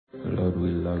Lord, we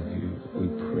love you, we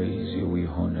praise you, we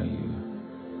honor you.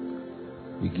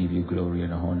 We give you glory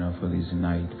and honor for this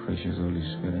night, precious Holy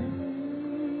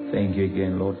Spirit. Thank you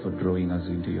again, Lord, for drawing us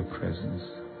into your presence.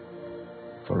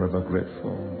 Forever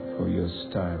grateful for your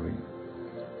stirring,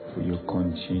 for your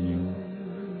continuing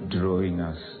drawing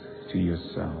us to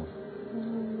yourself.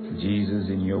 Jesus,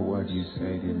 in your word you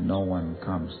said, no one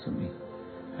comes to me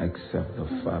except the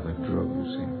Father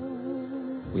draws him.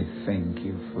 We thank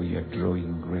you for your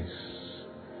drawing grace.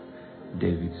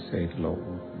 David said,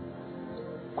 Lord,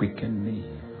 quicken me,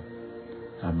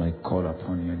 I might call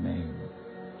upon your name.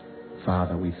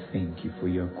 Father, we thank you for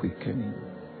your quickening,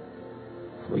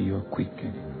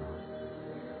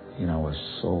 in our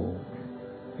soul,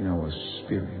 in our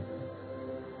spirit.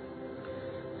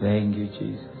 Thank you,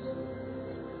 Jesus.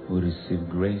 We receive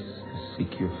grace to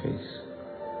seek your face,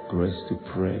 grace to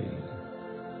pray,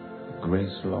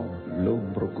 grace, Lord.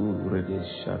 Lombrogu rede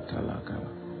shatalaka,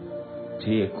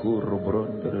 tiekuro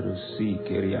brondoro si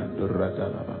keriando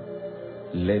radalaba,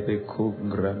 lebe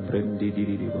kungram brendi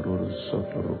di bro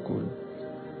sotorokul,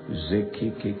 zeki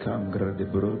ke kangra de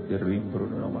bro de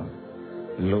rimbronoma,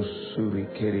 losuri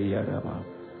keriaraba.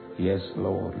 Yes,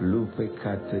 Lord. Lupe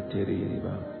kate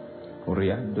teriba,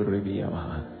 oriando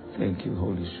rebiama. Thank you,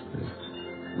 Holy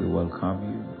Spirit. We welcome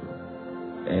you,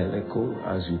 Eleko,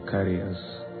 as you carry us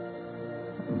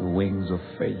on the wings of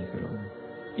faith, Lord.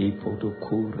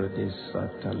 Ipotokura de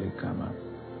satalekama,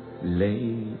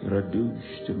 lei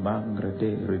radush de mangra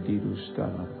de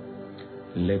redidustama,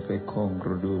 lepe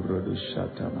kongradu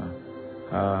radushatama,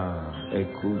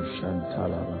 eku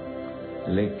shantalama,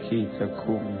 lekita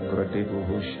kungra de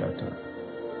buhushata,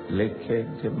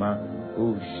 lekente man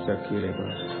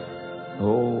ushtakileba.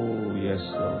 Oh, yes,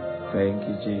 Lord. Thank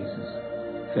you, Jesus.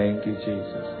 Thank you,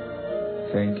 Jesus.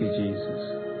 Thank you, Jesus.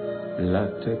 La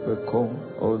tepecom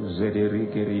o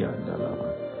zederigerianda lava.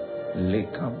 Le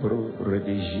cabro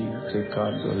redigi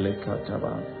tecando le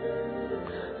catava.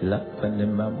 La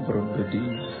panemambro bedi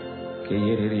che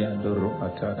yeriando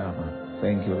romatanama.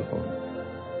 Thank you, Lord.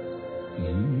 He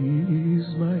is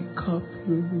my cup,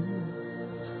 Lord.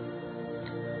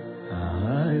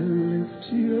 I lift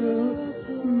you up.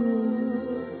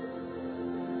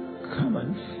 Come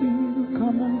and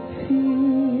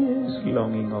feel this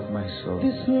longing of my soul.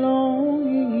 This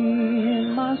longing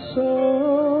in my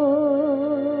soul.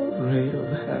 Bread of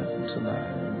heaven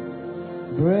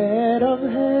tonight. Bread of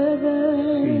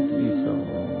heaven. Feed me,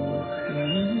 Lord.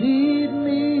 Feed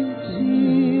me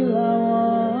till I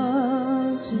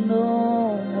want no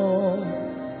more.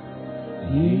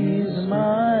 Here's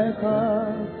my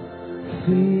cup.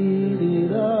 Fill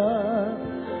it up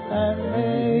and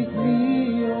make me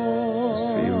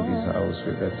whole. Fill this house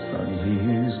with that song.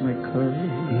 Here's my cup.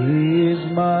 Here's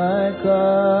my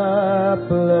cup,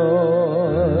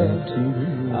 Lord.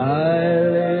 I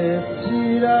lift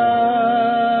it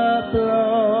up,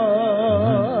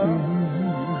 Lord.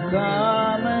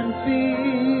 Come and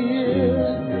feel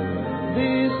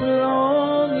this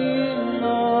longing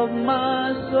of my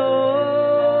soul.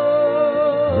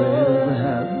 Bread of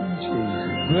heaven, Jesus.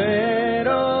 Bread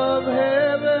of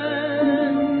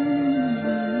heaven,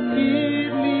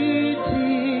 feed me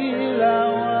till I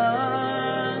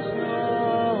want no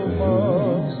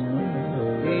more.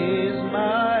 Here's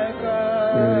my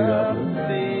cup, fill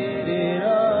it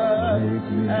up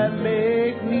and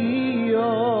make me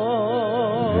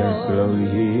whole. Yes, Lord,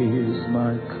 here's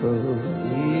my cup.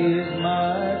 Here's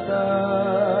my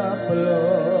cup,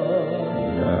 Lord.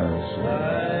 Yes, I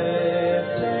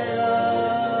lift it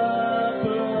up,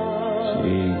 Lord.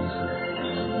 Jesus.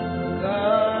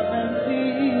 Come and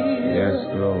feel. Yes,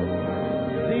 Lord.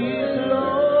 This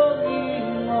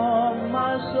longing of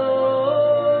my soul.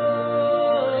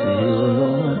 Feel,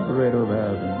 Lord, bread of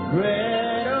heaven.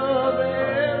 Bread of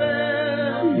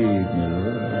heaven. Feed me,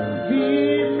 Lord.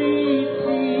 Feed me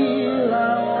till I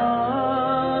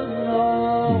want no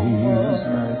more. Here's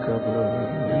my cup, Lord.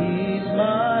 Here's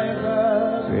my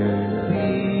cup.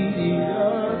 Feed it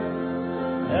up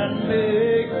and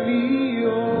make me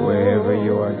whole. Wherever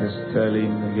you are, just tell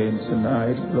him again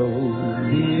tonight,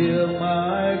 Lord. Fill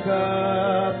my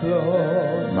cup,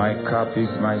 Lord. My cup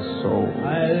is my soul.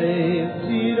 I lift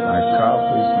it up. My cup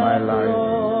is my life.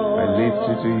 I lift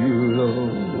it to you,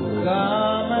 Lord.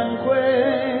 Come and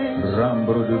quench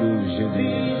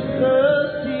this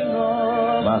thirsting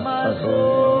of my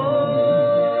soul.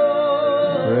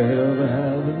 Bread of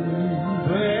heaven.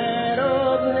 Bread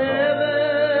of heaven.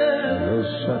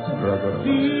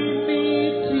 Feed me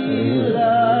till I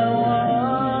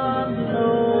want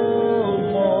no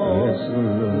more. Yes,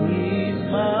 Lord. Here's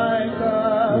my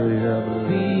cup.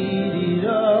 Feed it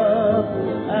up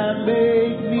and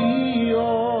make me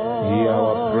whole.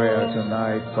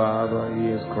 cried, Father, he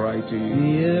has cried to you.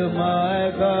 Hear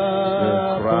my The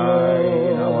cup, cry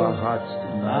in our Lord. hearts I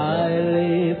tonight.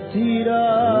 lift it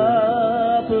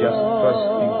up, Just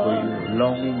thirsting for Lord. you,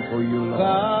 longing for you, Lord.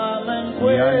 Come and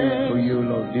Yearning for quench you,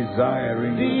 Lord,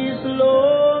 desiring you. this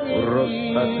longing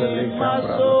in my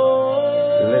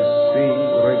Let's see.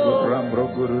 soul.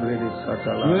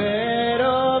 Bread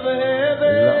of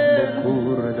heaven,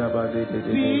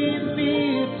 feed me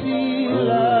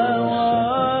till I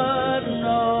want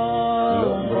no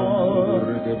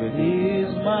more.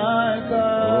 Is my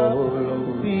cup,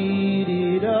 feed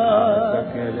it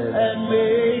up and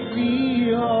make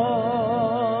me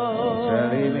whole. Tell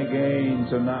him again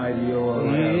tonight you are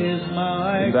Is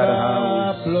my in that cup,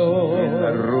 house, Lord. in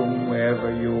that room,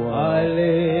 wherever you I are.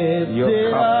 lift Your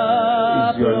it cup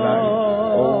up, is your life.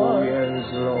 Oh Lord. yes,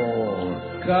 Lord.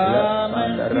 Come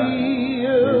and This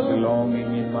feel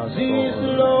longing in my this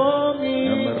soul.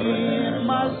 longing in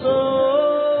my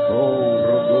soul. Oh,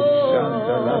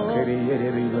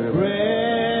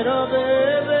 Bread of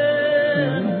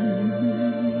heaven,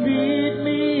 feed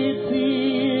me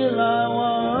till I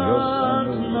want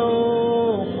no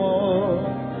more.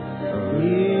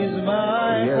 Is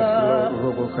my cup,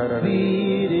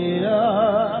 feed it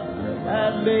up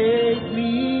and make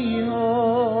me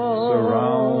whole.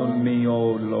 Surround me,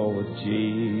 oh Lord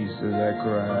Jesus, I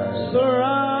cry.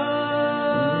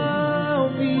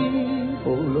 Surround me, Oh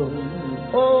Lord.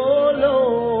 oh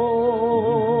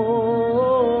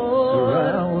Lord.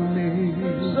 Surround me.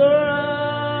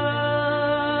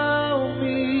 Surround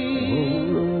me,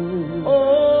 Oh Lord.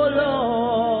 oh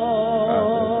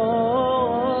Lord.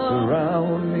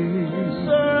 Surround me.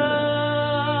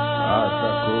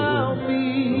 Surround me,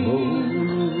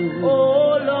 Oh oh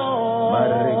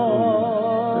Lord.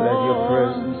 let your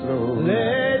presence, Lord,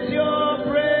 Let your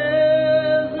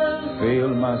presence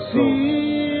fill my soul.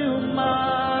 fill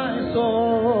my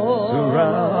soul.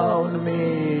 Surround me,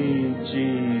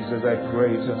 Jesus, I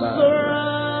pray tonight.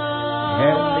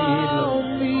 Surround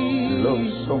me, Lord,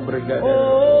 sombrigade. oh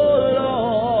Lord.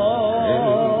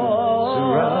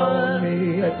 Surround me,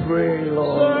 I pray,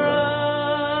 Lord.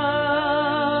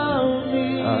 Surround me,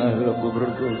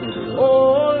 Oh, oh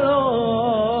Lord.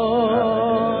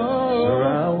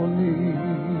 surround me.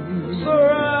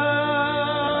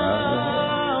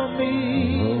 Surround me,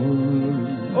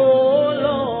 oh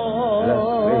Lord.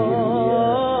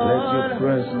 Let your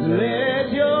presence Let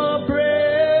your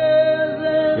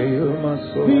presence fill my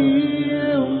soul.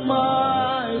 fill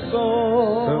my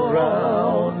soul.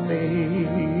 Surround me,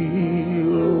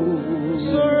 Lord.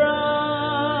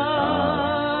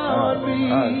 Surround me,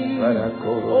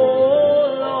 oh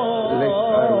Lord.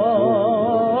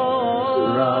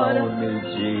 Surround me,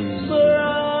 Jesus.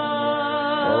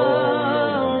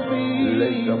 Surround me,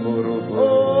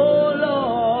 oh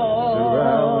Lord.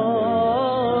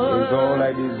 It's all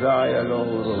I desire,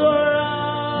 Lord.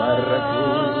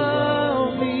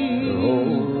 Surround me, oh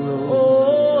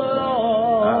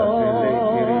Lord.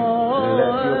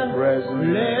 Let your presence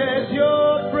Let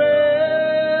your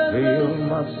presence fill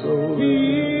my soul.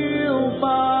 fill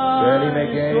my Tell him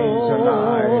again soul.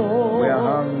 tonight. We are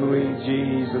hungry,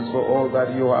 Jesus, for all that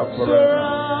you have for us.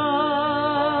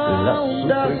 La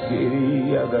Surround us,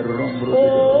 supericheria del rombro oh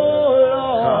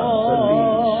Canceli,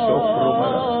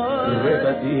 sopromara, Lord.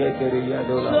 regadieteria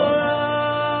dola.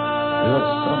 Surround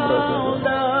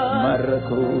us,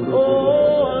 Maracuru, oh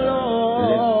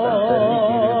le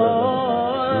sataricere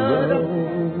Lord.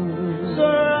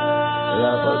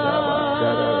 la bagaba,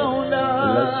 Surround la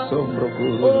us, sombro oh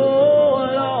curu.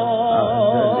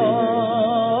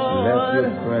 Let your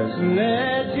Lord. presence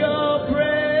Let your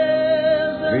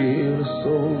presence fill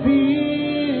soul.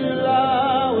 fill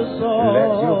our soul.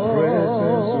 Let your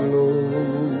presence, Lord,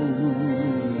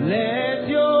 Let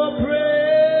your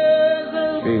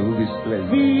presence fill this place.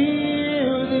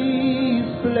 fill this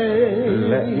place.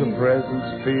 Let your presence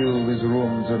fill this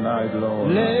room tonight, Lord.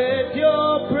 Let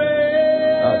your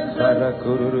presence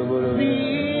Asarakuruburu.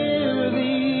 fill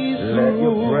this Let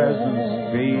your room. presence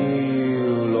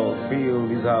fill, Lord, fill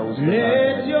this house Let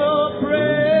tonight. your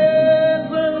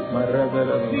presence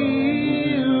Maragara.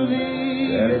 fill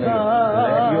this house.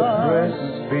 Let your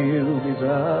presence fill this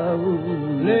house.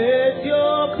 Let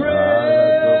your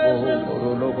presence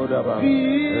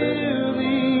fill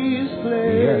this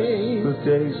place. Yes, the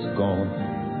day's gone.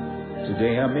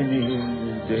 Today I'm in need.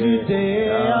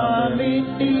 Today I'm in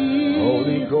need.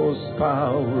 Holy Ghost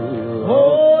power.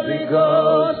 Holy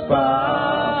Ghost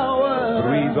power.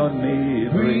 Breathe on me.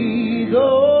 Breathe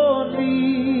on me.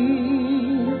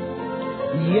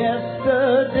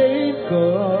 Yesterday's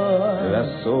gone.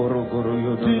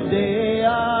 Today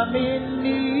I'm in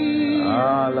need.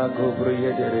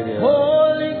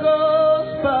 Holy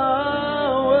Ghost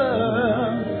power,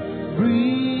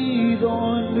 breathe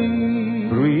on me.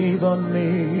 Breathe on me.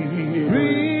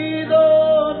 Breathe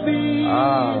on me.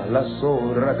 La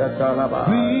sora gatalaba.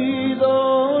 Breathe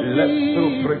on La me.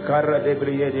 suprecara de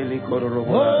briede licoro.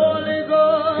 Holy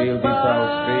Ghost Fill this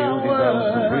house, fill this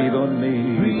house. power, Breathe on me.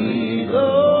 breathe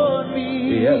on me.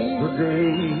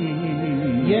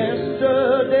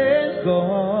 Yesterday's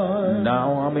gone.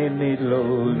 Now I'm in need,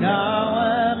 Lord. Now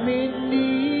I'm in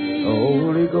need.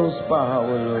 Holy Ghost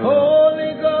power, Lord.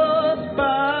 Holy Ghost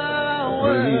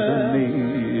power, Breathe on me.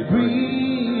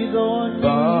 breathe on me.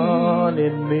 Burn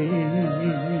in me.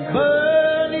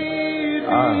 Burn in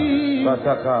me.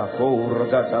 Bataka,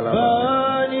 Korgatalaba.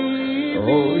 Burn in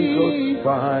Holy me. Ghost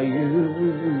fire.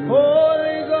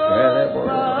 Holy Ghost Terrible.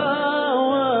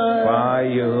 power,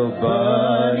 Fire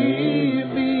burn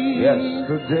in me.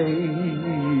 Yesterday.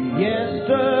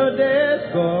 Yesterday's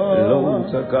gone.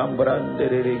 Lord, Gambrande.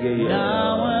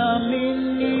 Now I'm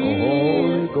in need.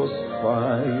 Holy Ghost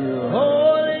fire.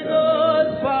 Holy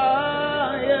Ghost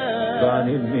fire, Burn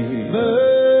in me.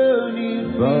 burn in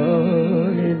me.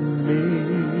 Burn in me.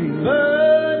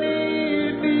 Burn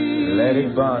in me. Let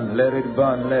it burn, let it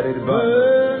burn, let it burn.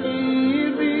 Burn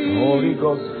in me. Holy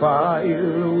Ghost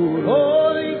fire.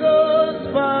 Holy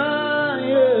Ghost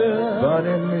fire, Burn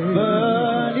in me.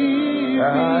 burn in me.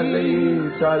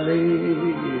 Ali.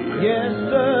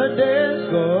 Yesterday's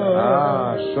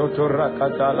gone.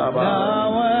 Shotorakatalaba.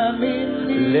 Now I'm in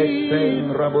need.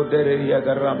 Lexen Rabodere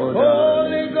Yagaraboda.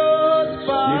 Holy Ghost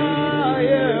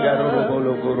fire,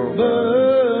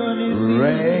 burn in me.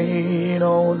 Rain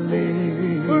on me.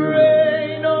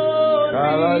 Rain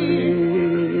on me.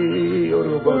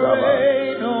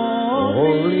 Rain on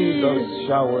Holy me. Ghost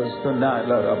showers tonight,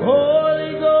 Lord.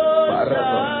 Holy Ghost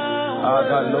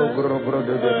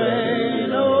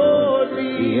Rain on me.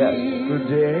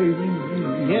 Yesterday.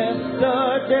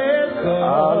 Yesterday's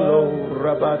gone.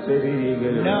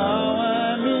 Now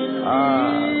I'm in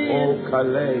need. Oh,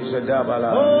 Kalesh Dabala.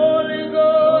 Holy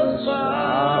Ghost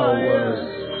fire,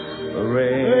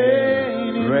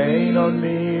 Rain on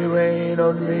me, rain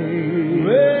on me.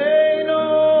 rain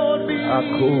on me.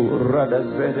 Akurada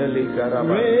Zedeli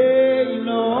Karama. Rain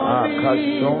on me.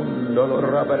 Akashondolo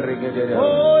Rabarigede.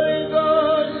 Holy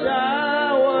Ghost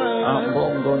shower,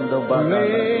 Ambongondo Bada.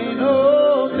 rain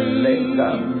on me.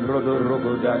 Lengam Rodo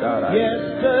Robo Dadara.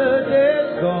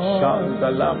 Yesterday's gone.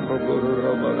 Shantalam Robo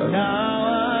Robo. Now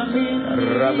I'm in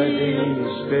Rabadi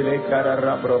Stele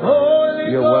Karabro.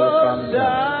 Holy You're welcome, Ghost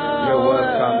sir. You're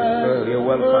welcome, sir. You're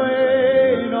welcome, sir.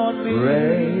 rain on me.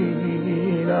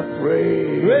 Rain, I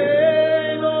pray.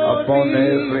 Rain on Upon me.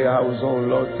 every household,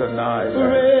 Lord, tonight.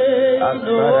 Rain on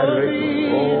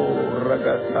me. Oh,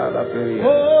 Ragatala Peria.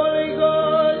 Holy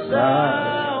Ghost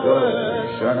shower,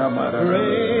 Shanamara.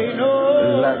 rain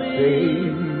on me.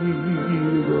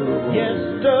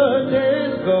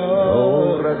 Yesterday's Oh,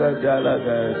 gone. Ragatala.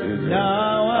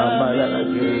 Now I'm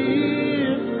in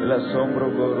need. La Sombro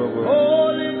Gorobo.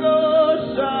 Holy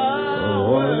Ghost shower,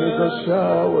 Holy Ghost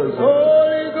showers.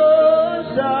 Holy Ghost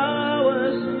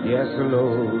showers, Yes,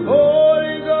 Lord.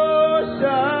 Holy Ghost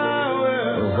shower,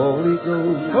 Holy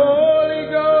Ghost. Holy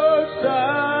Ghost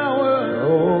shower,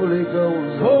 Holy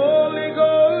Ghost. Holy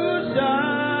Ghost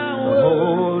shower,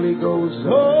 Holy Ghost.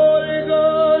 Holy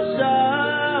Ghost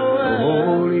shower,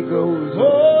 Holy Ghost.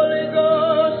 Holy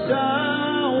Ghost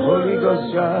shower, Holy Ghost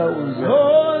showers.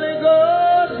 Holy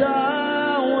Ghost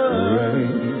shower,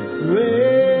 Rain.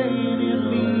 rain in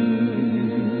me.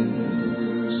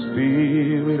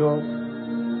 Spirit of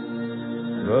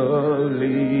the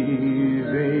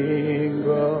living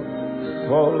God,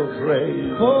 fall afraid.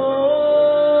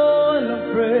 Fall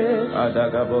afresh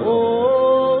Adagabo.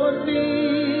 on me.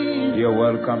 You're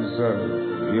welcome, sir.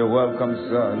 You're welcome,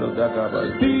 sir. Lodagaba.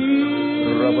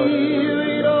 Spirit of the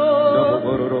living God,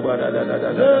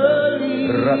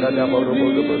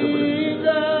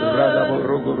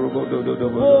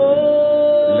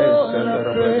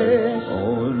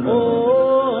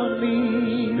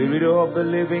 Spirit of the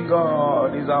living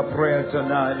God is our prayer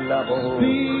tonight, Labo.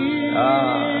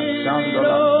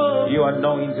 Shandala, you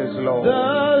anoint us, Lord,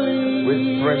 with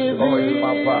fresh oil,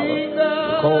 my Father.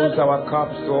 Cause our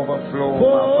cups to overflow, my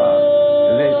Father.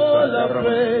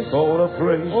 Fall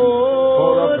afresh,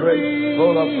 fall afresh,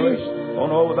 fall afresh. On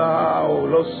over the house,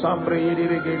 Los Sambri,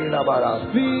 la Bara.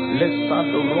 Let's stand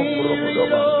the room.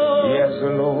 Yes,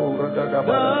 Lord, the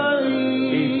Gabara.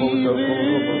 People to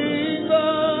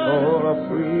fall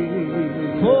afresh.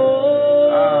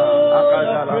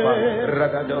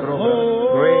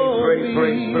 Pray,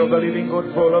 Spirit of the living God,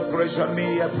 fall afresh on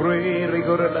me. I pray,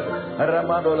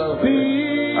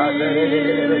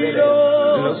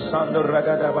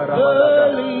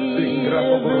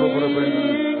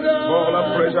 fall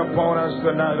afresh upon us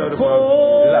tonight, Lord.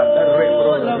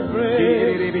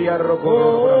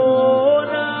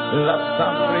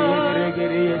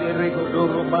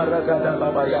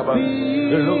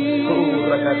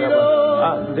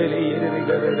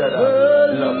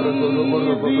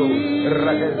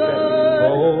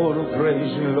 Oh,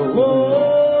 praise you, Lord.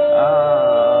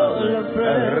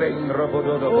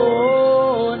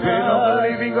 Spirit of the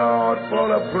living God,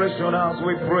 fall afresh on us.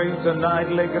 We pray tonight,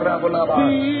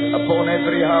 upon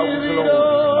every house,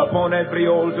 Lord, upon every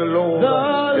altar, Lord.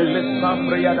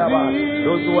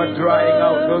 Those who are drying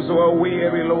out, those who are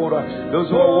weary, Lord, those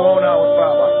who are worn out,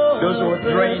 Father, those who are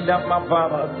drained up, my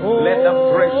Father, let them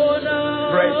fresh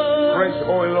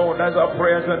oil, Lord. That's our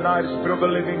prayer tonight, Spirit of the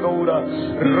living God.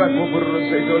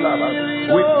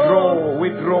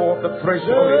 Withdraw the fresh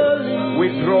oil,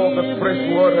 withdraw the fresh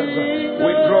waters,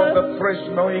 withdraw the fresh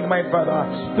knowing, my Father.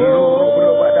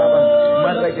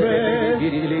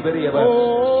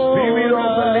 Spirit of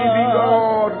the living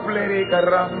God,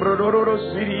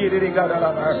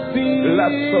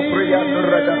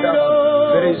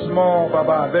 there is more,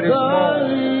 Baba. There is more.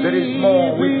 There is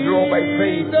more. Withdraw by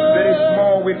faith. There is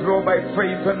more. Withdraw by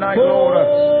faith tonight, Lord.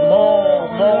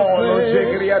 More, Lord.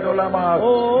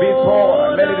 Be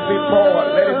poured. Let it be poured.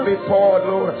 Let it be poured,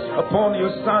 Lord, upon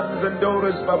your sons and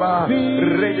daughters, Baba.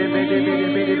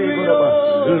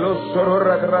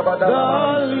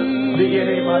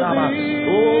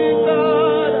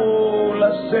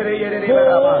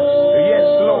 Yes,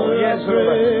 Lord. Yes, Lord.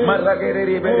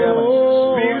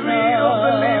 Spirit of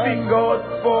the living God,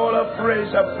 fall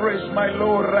afresh, my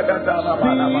Lord.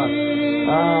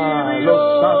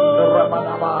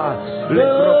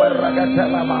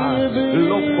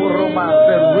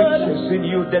 The riches in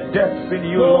you, the depths in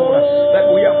you, Lord, that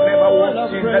we have never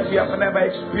walked in, that we have never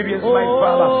experienced, my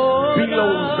Father.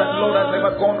 Billows that, Lord, has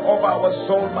never gone over our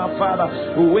soul, my Father.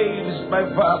 Waves, my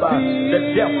Father. The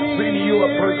depths in your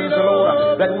presence,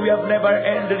 Lord, that we have never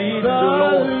entered into,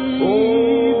 Lord.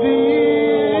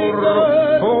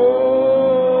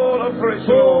 Fall afresh,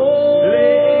 Lord.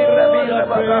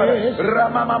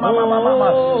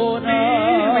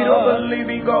 Spirit of the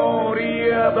living God,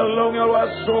 here belong our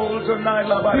souls tonight,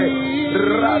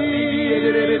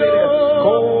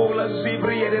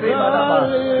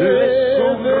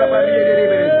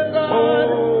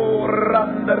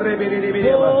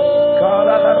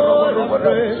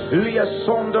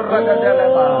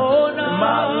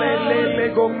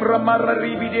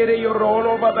 all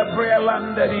over the prayer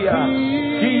land here.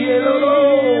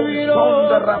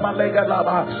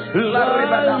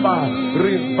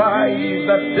 Revive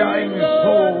the dying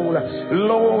soul,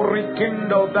 Lord,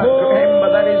 rekindle that ember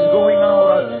that is going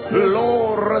out,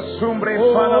 Lord, resumbre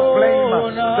fan of flame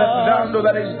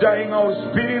that is dying out.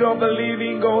 Spirit of the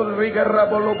living God,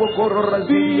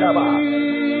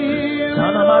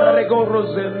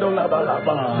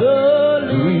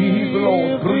 breathe,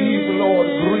 Lord, breathe, Lord,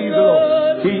 breathe, Lord.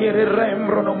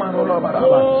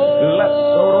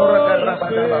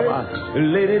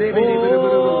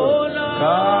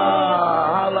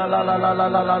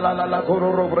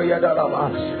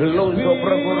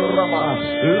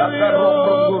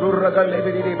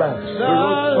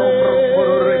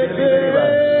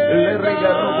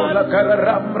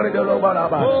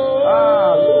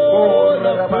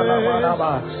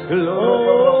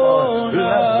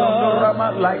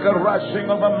 Like a rushing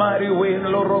of a mighty wind,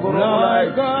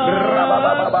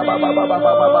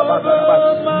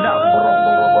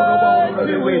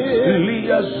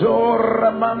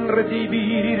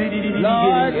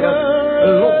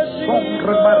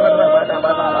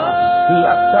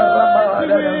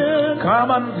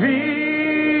 come and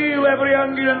feel every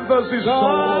hungry and thirsty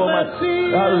soul.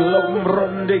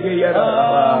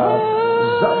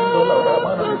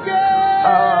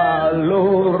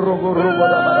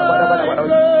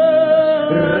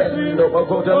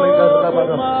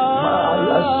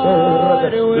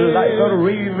 Like a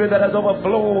river that has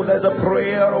overflowed, as a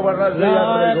prayer over us.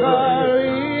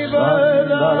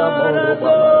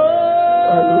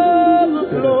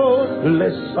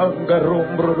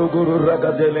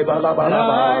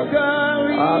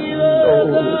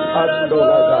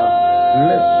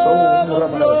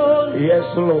 Yes,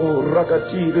 Lord,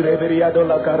 Rakati, Reveriado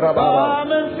la Carababa,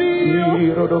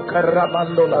 Irodo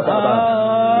Caramando la Baba,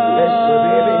 yes,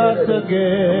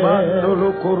 Mandolo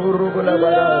Kurugula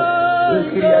Bada,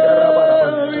 Kriada Rababa,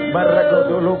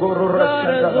 Marago Logoro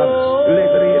Rasha,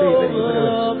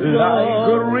 like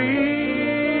a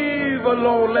river,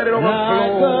 Lord, let it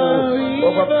overflow.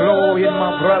 Overflow in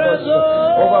my brothers.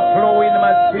 Overflow in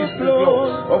my sisters, Lord.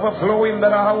 Overflow in the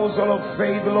household of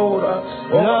faith, Lord.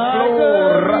 Overflow.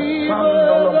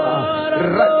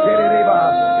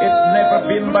 It's never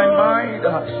been by might.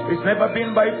 It's never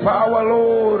been by power,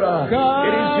 Lord.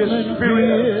 It is your spirit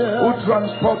who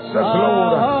transports us,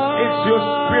 Lord. It's your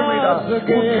spirit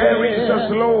who carries us,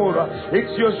 Lord.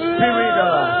 It's your spirit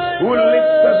who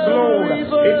lifts us, Lord.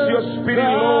 It's your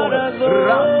spirit, Lord.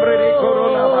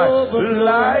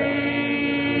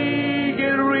 Like a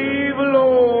river,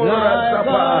 Lord.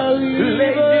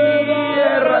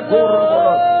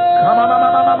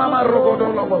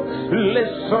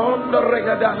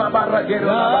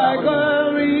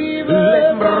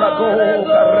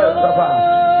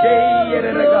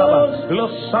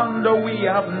 Losando, we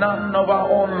have none of our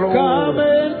own, Lord.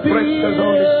 Precious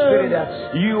Holy Spirit,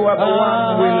 you are the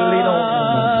one we lean on.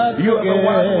 You are the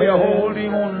one we are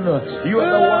holding on. You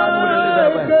are the one we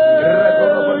live on.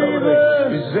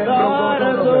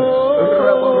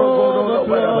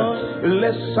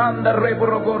 Lesanda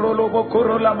rebrogoro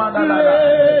bokoro la manala.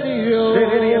 Seri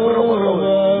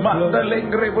rebrogoro.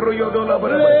 Mandaleng rebroyodo la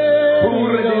bra.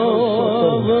 Pure de soto.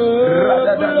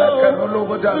 Rada dalla carolo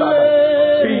bodala.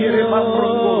 Sire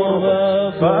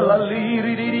mambrogoro. Fala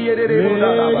liri di de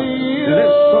bodala.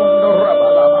 Lesondo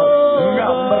rabala.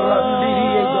 Ngamrandi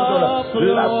egodola.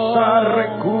 La sarre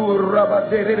curra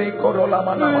batere coro la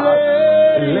manama.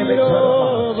 Lebetarama.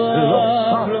 Lo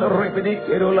santo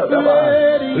repedicero la daba.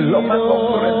 Lo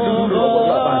mangombro la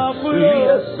daba.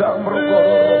 Lia sambro coro.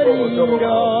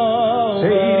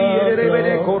 Serie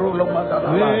de coro lo mandala.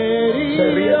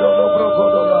 Serie do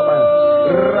brocodo la ba.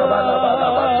 Rabala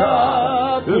bata.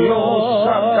 Lo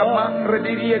sanca mangre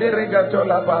di regato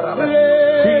la para.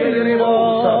 Serie de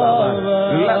bosa la ba.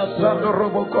 La santo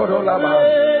robo coro la ba.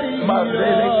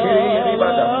 Mandele che di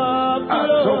bada.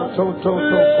 To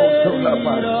la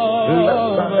ba. La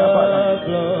santa ba.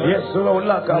 Yes, lo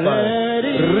la kaba.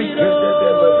 Rike de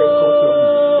koto.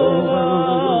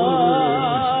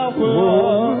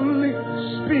 Holy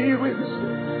Spirit,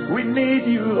 we need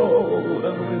you, Lord.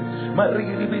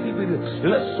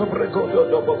 La sobrecoto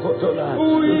dopo cotola.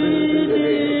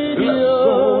 La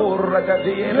sorra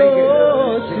cadere.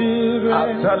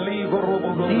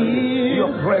 Your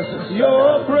presence.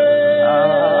 Your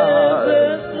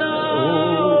presence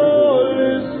now,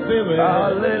 Holy Spirit.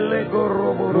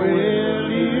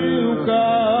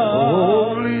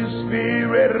 Holy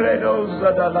Spirit,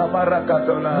 redosa dalla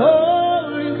maracatola.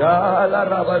 Kala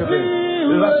rabarbe,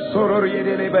 la sororie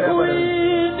de liberabare.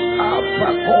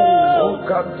 Apako,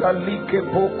 katalike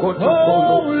poko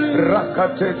tokolo,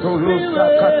 rakateto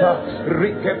lusakata,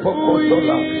 rike poko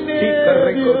tola, tika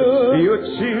reko. Your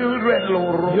children,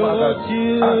 Lord, your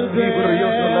children,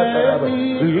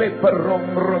 leperom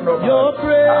ronoma. Your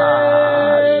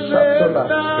presence,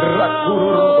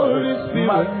 rakuru,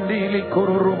 mandili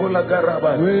kurubu la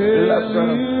garaba, la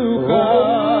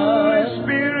Holy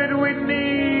Spirit, we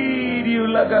need you,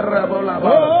 la garaba la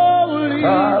ba.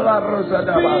 Kala rosa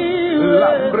daba,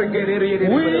 lambre geriri de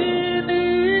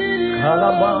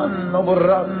Kalaman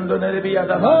obrando nel via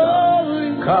da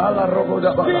Kala rogo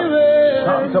da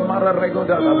Santa Mara rego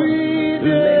da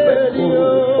Lebe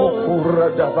okura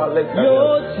da valeta.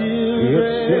 Your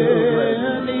children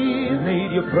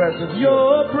need your presence,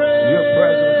 your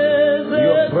presence,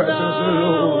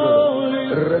 Lord.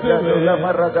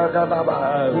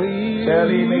 Tell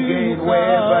him again,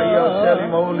 wherever you're, tell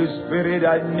him, Holy Spirit,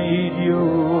 I need you.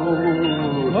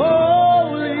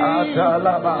 Holy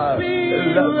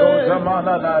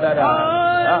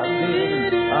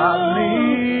I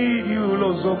need you,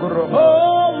 Lozogro.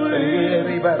 Holy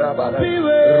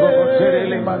Spirit,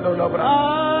 I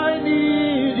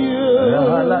need you.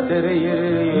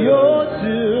 Your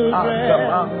children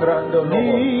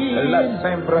need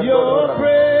your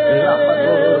presence.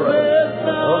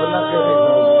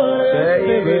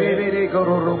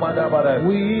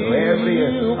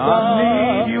 I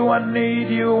need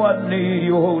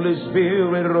you, Holy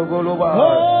Spirit.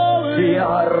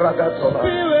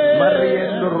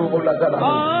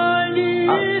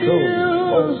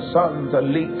 Oh, Santa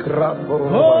Likrambo,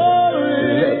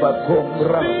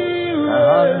 Lebacombra. I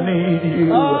need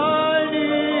you.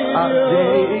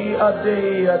 A day.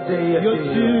 Your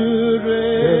children,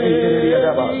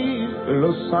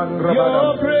 Lusangra,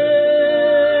 your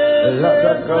presence.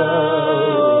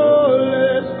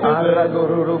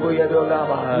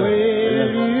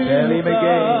 Tell him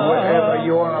again, wherever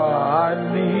you are, I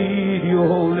need you,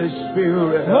 Holy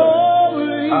Spirit. I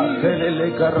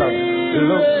need you.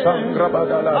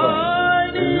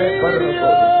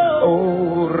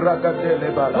 Oh, Ragadele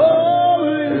Bala.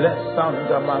 Let's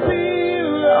Santa Mara.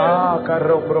 Spirit, Ah,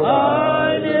 Karoproba. I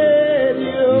need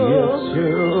Your you.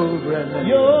 children.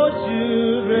 Your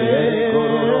children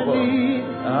need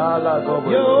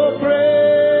your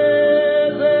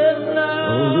presence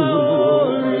now.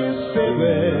 Holy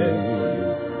Spirit,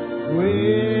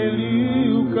 will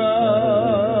you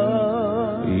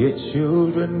come? Your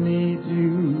children need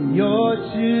you. Your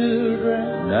children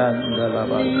need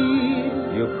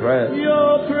your presence.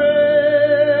 your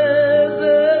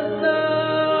presence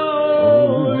now.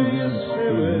 Holy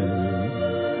Spirit,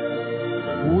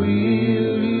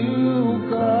 will you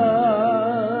come?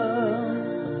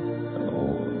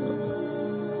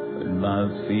 My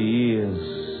fears.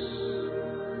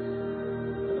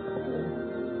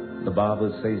 The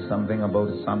Bible says something about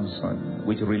Samson,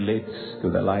 which relates to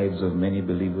the lives of many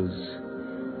believers.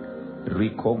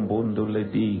 Rikombondo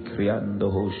ledi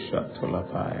kriando hosha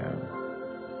tolapaya.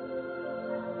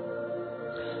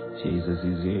 Jesus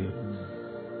is here.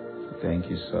 Thank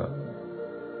you, sir.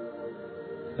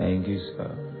 Thank you,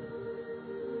 sir.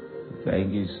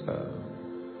 Thank you, sir.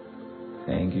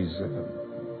 Thank you, sir,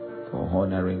 for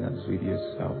honoring us with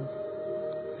yourself.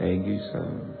 Thank you, sir.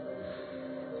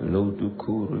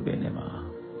 Lodukuru benema.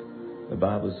 The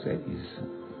Bible says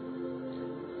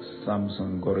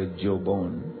Samson got a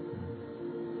jawbone.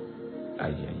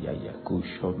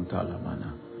 Kushon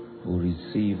talamana. Who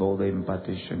receive all the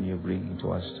impartation you're bringing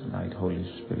to us tonight, Holy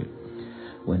Spirit.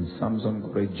 When Samson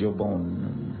got a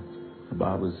jawbone, the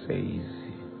Bible says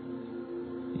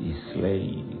he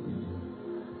slayed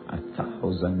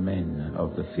 1,000 men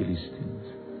of the Philistines.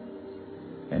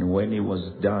 And when he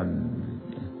was done,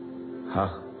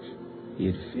 he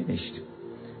had finished.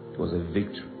 It was a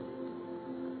victory.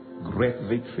 Great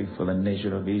victory for the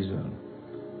nation of Israel.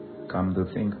 Come to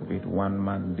think of it, one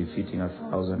man defeating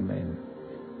 1,000 men.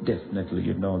 Definitely,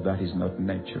 you know that is not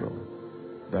natural.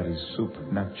 That is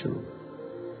supernatural.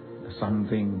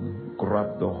 Something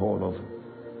grabbed the whole of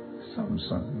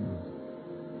Samson.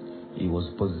 He was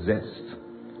possessed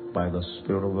by the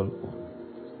Spirit of the Lord.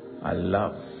 I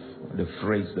love the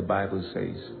phrase the Bible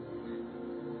says,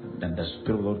 and the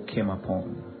Spirit of the Lord came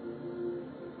upon.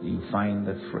 You find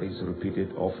that phrase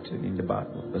repeated often in the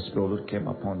Bible. The Spirit of the Lord came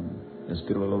upon. The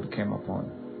Spirit of the Lord came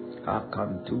upon.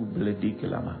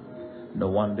 No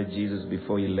wonder Jesus,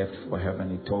 before he left for heaven,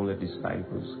 he told the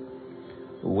disciples,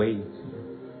 wait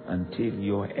until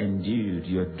you're endued,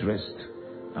 you're dressed,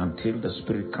 until the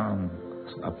Spirit comes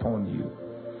upon you.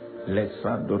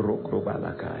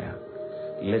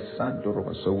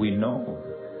 So we know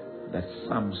that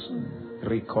Samson,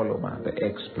 Rikoloma, the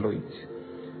exploit,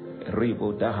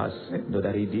 Ribo Dahasendo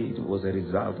that he did was a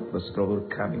result of the Spirit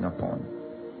coming upon.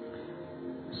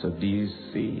 So do you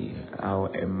see how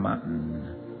a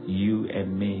man, you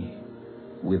and me,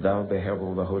 without the help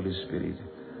of the Holy Spirit,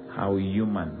 how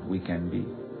human we can be?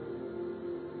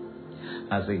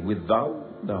 As a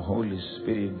without the Holy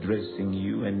Spirit dressing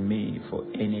you and me for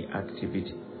any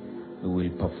activity, we will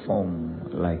perform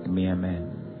like mere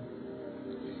men.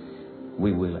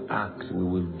 We will act, we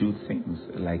will do things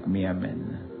like mere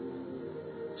men.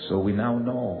 So we now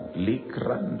know, it's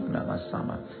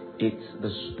the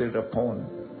Spirit upon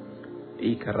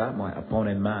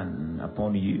a man,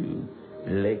 upon you,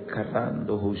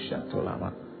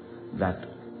 that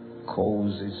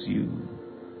causes you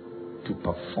to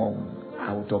perform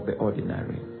out of the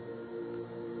ordinary.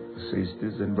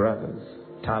 Sisters and brothers,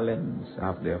 talents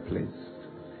have their place.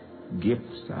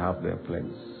 Gifts have their place.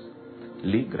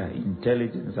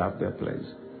 Intelligence have their place.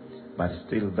 But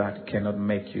still that cannot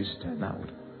make you stand out.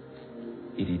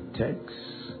 It takes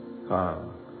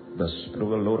the Spirit of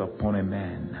the Lord upon a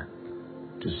man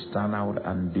to stand out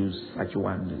and do such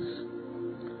wonders.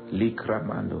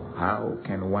 How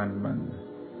can one man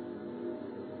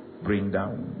bring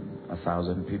down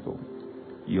 1,000 people?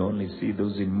 You only see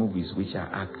those in movies which are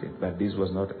acted, but this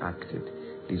was not acted.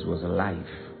 This was life.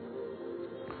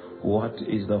 What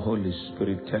is the Holy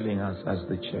Spirit telling us as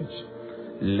the church?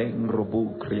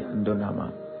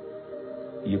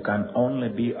 You can only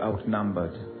be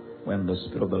outnumbered when the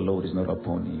Spirit of the Lord is not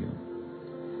upon you.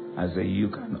 You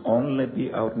can only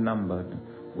be outnumbered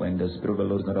when the Spirit of the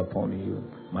Lord is not upon you.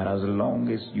 But as long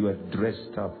as you are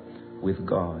dressed up with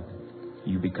God,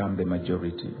 you become the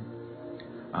majority.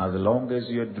 As long as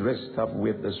you are dressed up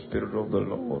with the Spirit of the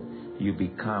Lord, you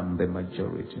become the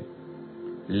majority.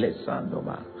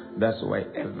 That's why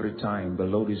every time the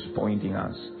Lord is pointing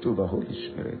us to the Holy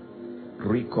Spirit.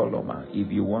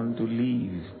 If you want to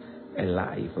live a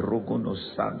life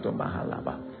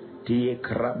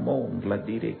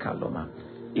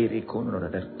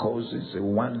that causes a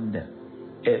wonder,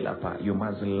 you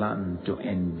must learn to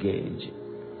engage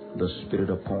the Spirit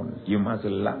upon. You must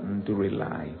learn to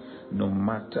rely, no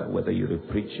matter whether you're a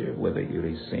preacher, whether you're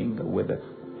a singer, whether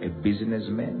a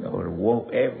businessman, or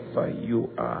wherever you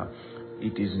are.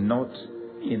 It is not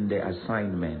in the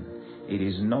assignment. It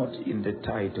is not in the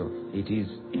title. It is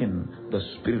in the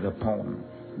Spirit upon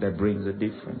that brings a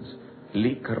difference.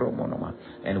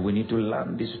 And we need to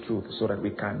learn this truth so that we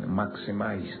can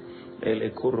maximize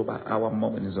our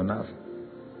moments on earth.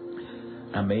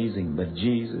 Amazing. But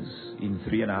Jesus, in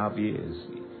 3.5 years,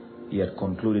 he had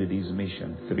concluded his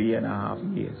mission.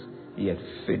 3.5 years, he had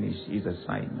finished his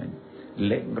assignment.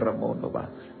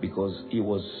 Because he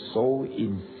was so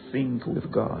in sync with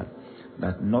God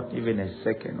that not even a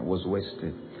second was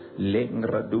wasted.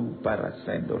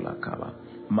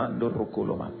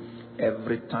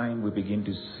 Every time we begin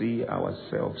to see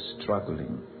ourselves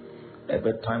struggling,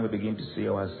 every time we begin to see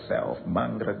ourselves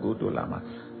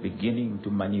beginning to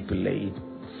manipulate,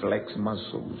 flex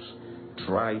muscles,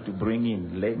 try to bring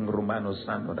in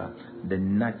the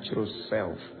natural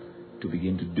self to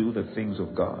begin to do the things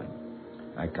of God,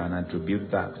 I can attribute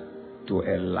that to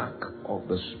a lack of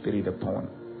the Spirit upon.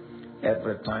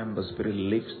 Every time the Spirit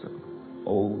lifts,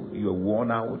 you're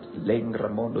worn out,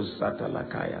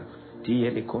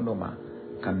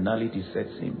 carnality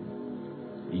sets in,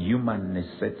 humanness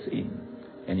sets in.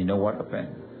 And you know what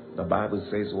happened? The Bible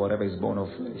says whatever is born of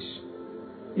flesh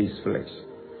is flesh.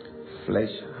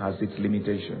 Flesh has its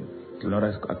limitation. It will not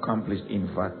accomplish, in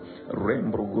fact,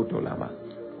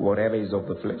 whatever is of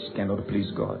the flesh cannot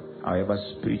please God. However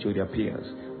spiritual it appears,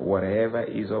 whatever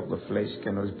is of the flesh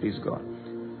cannot please God.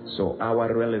 So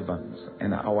our relevance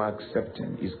and our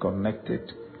acceptance is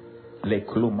connected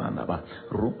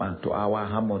to our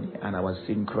harmony and our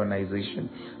synchronization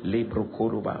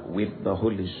with the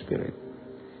Holy Spirit.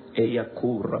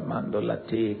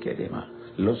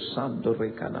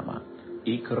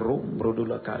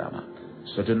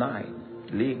 So tonight,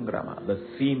 the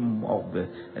theme of the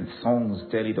songs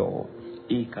tell it all.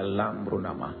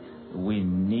 We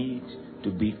need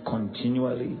to be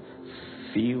continually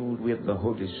filled with the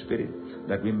Holy Spirit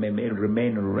that we may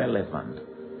remain relevant.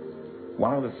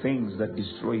 One of the things that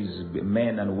destroys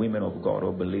men and women of God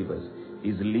or believers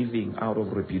is living out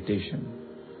of reputation.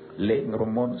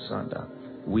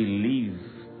 We live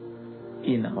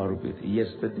in our reputation.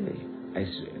 Yesterday,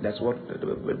 that's what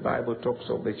the Bible talks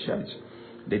of the church.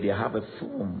 That they have a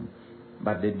form,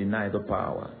 but they deny the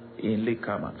power. In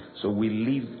Likama. So we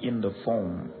live in the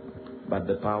form, but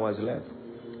the power is left.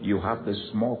 You have the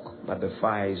smoke, but the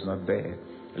fire is not there.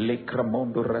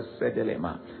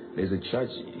 There's a church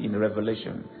in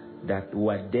Revelation that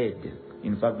were dead.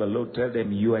 In fact, the Lord told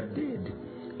them, you are dead.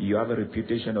 You have a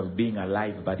reputation of being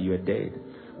alive, but you are dead.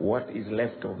 What is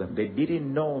left of them? They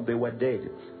didn't know they were dead.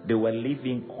 They were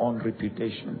living on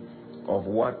reputation of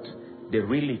what? The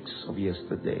relics of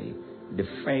yesterday, the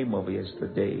fame of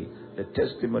yesterday, the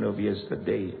testimony of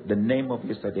yesterday, the name of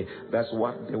yesterday. That's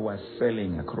what they were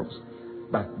selling across.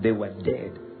 But they were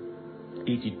dead.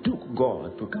 It took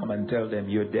God to come and tell them,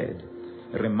 you're dead.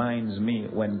 Reminds me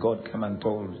when God came and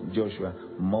told Joshua,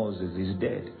 Moses is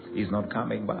dead. He's not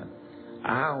coming back.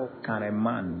 How can a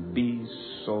man be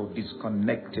so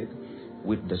disconnected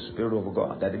with the Spirit of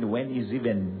God that when he's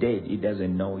even dead, he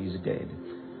doesn't know he's dead?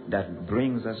 That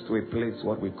brings us to a place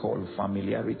what we call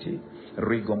familiarity.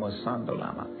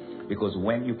 Because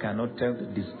when you cannot tell the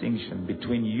distinction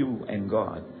between you and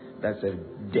God, that's a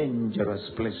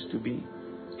dangerous place to be.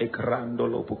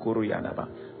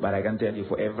 But I can tell you,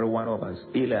 for every one of us,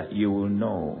 you will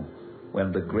know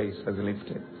when the grace has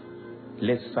lifted.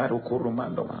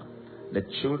 The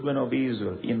children of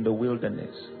Israel in the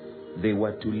wilderness, they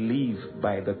were to live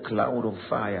by the cloud of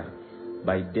fire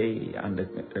by day and the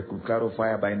cloud of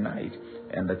fire by night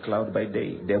and the cloud by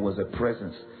day. There was a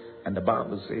presence. And the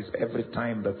Bible says every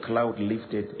time the cloud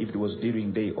lifted, if it was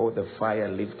during day, or the fire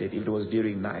lifted, if it was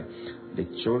during night, the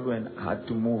children had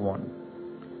to move on.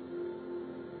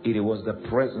 It was the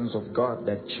presence of God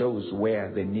that chose where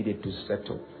they needed to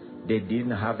settle. They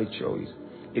didn't have a choice.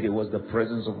 It was the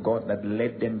presence of God that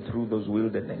led them through those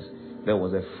wilderness. There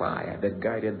was a fire that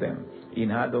guided them.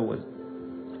 In other words,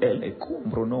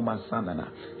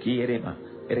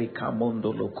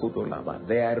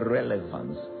 their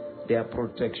relevance, their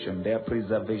protection, their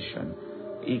preservation,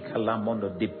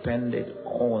 depended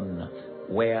on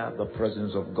where the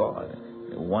presence of God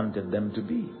wanted them to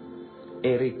be.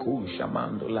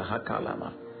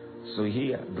 So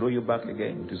here, draw you back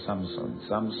again to Samson.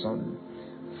 Samson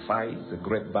fights a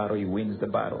great battle, he wins the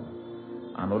battle.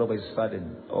 And all of a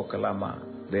sudden,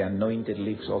 the anointed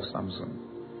lips of Samson.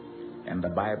 And the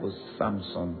Bible,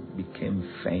 Samson became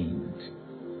faint.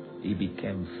 He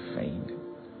became faint.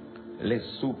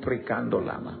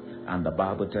 And the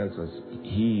Bible tells us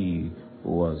he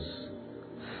was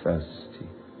thirsty.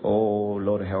 Oh,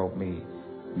 Lord, help me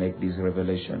make this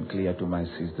revelation clear to my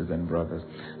sisters and brothers.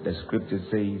 The scripture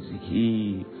says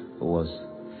he was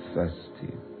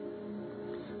thirsty.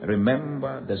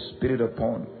 Remember the Spirit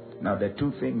upon. Now, there are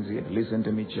two things here. Listen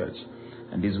to me, church.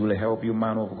 And this will help you,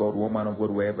 man of God, woman of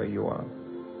God, wherever you are.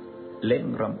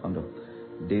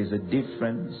 There's a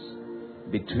difference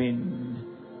between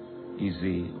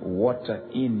water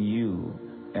in you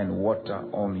and water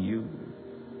on you.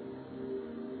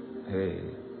 Hey.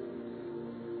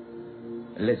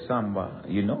 Lesamba,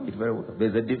 you know it very well.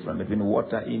 There's a difference between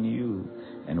water in you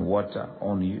and water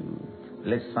on you.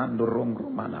 Lesando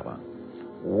rongromanaba.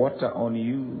 Water on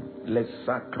you,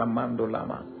 lesakramando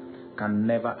lama, can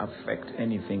never affect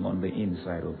anything on the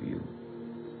inside of you.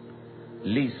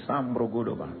 Lisambro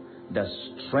godoba. The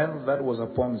strength that was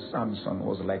upon Samson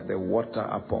was like the water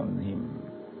upon him.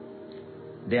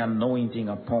 The anointing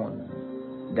upon,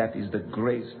 that is the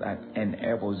grace that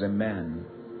enables a man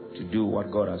to do what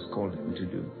God has called him to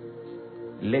do.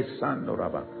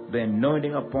 The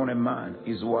anointing upon a man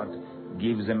is what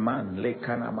gives a man,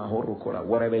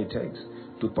 whatever it takes,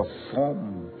 to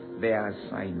perform their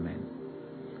assignment.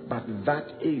 But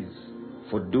that is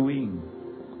for doing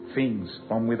things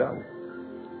from without.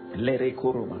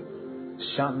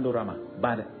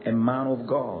 But a man of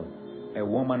God, a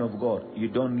woman of God, you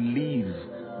don't live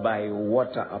by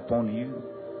water upon you.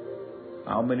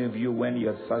 How many of you, when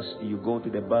you're thirsty, you go to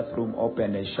the bathroom,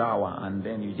 open a shower, and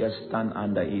then you just stand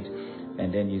under it,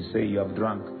 and then you say you have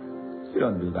drunk? You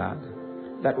don't do that.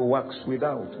 That works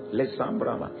without.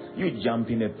 You jump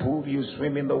in a pool, you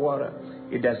swim in the water.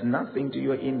 It does nothing to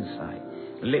your inside.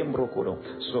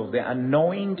 So the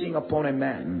anointing upon a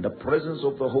man, the presence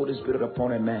of the Holy Spirit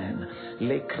upon a man,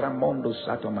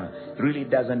 really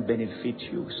doesn't benefit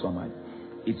you so much.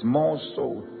 It's more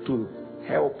so to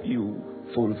help you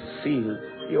fulfill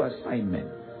your assignment.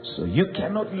 So you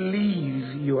cannot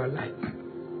live your life.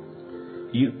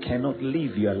 You cannot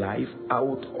live your life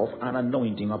out of an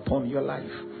anointing upon your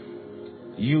life.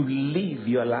 You live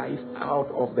your life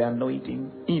out of the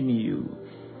anointing in you.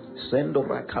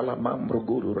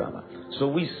 So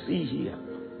we see here,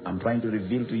 I'm trying to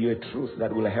reveal to you a truth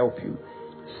that will help you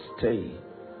stay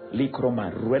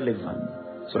relevant,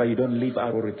 so that you don't live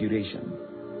out of reputation.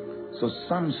 So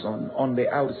Samson on the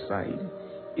outside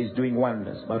is doing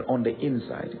wonders, but on the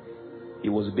inside he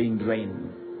was being drained.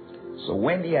 So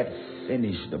when he had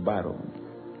finished the battle,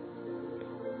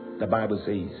 the Bible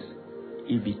says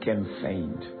he became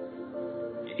faint,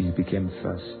 he became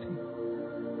thirsty.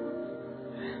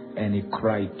 And he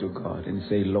cried to God and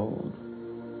said, Lord,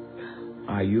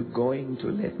 are you going to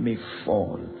let me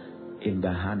fall in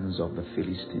the hands of the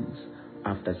Philistines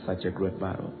after such a great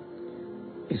battle?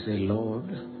 He said, Lord,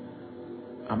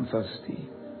 I'm thirsty.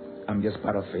 I'm just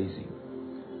paraphrasing.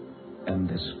 And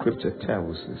the scripture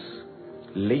tells us,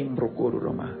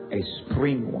 a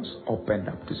spring was opened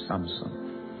up to Samson.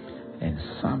 And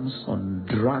Samson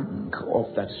drank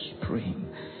of that spring,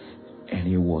 and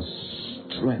he was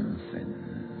strengthened.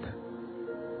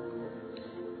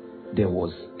 There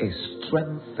was a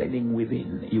strengthening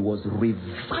within. He was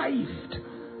revived.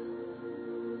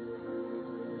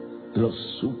 Lo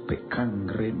supe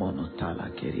kangre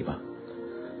monotala keriba.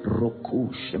 Roku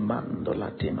shemando la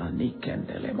temani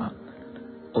kendelema.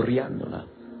 Oriandola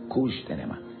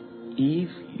kushtenema. If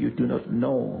you do not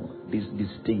know this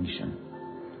distinction,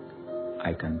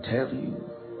 I can tell you,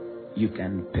 you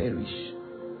can perish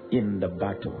in the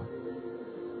battle.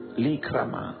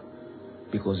 Likrama,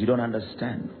 because you don't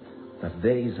understand that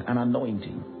there is an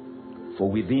anointing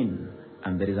for within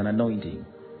and there is an anointing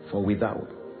for without.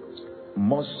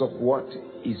 Most of what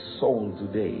is sold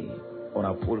today on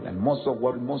our pulpit, most of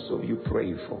what most of you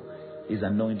pray for is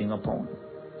anointing upon.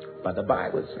 But the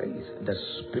Bible says the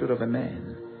spirit of a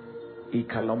man,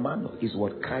 ikalomano, is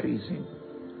what carries him.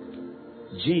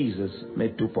 Jesus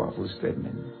made two powerful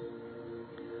statements.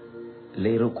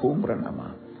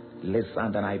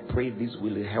 And I pray this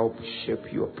will help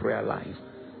shape your prayer life.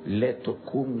 This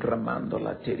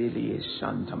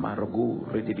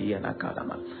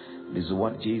is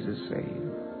what Jesus said.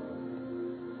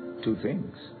 Two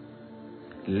things.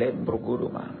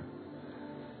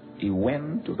 He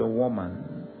went to the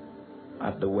woman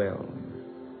at the well,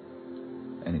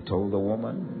 and he told the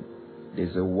woman,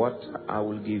 there's a water I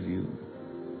will give you,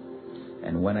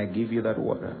 and when I give you that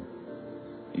water,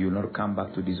 you will not come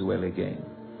back to this well again,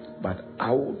 but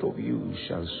out of you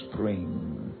shall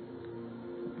spring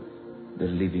the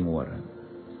living water.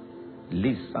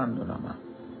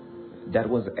 That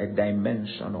was a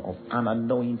dimension of an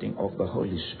anointing of the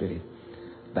Holy Spirit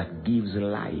that gives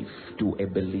life to a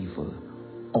believer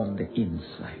on the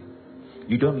inside.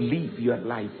 You don't live your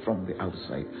life from the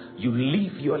outside. You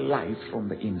live your life from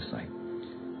the inside.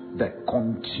 The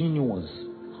continuous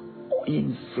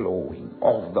inflowing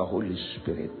of the Holy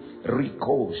Spirit.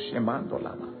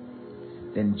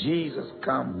 Then Jesus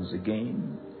comes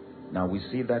again. Now we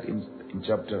see that in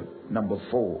chapter number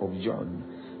 4 of John.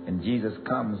 And Jesus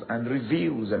comes and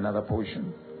reveals another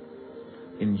portion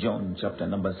in John chapter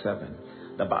number 7.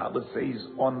 The Bible says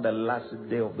on the last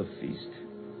day of the feast,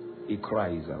 he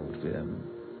cries out to them,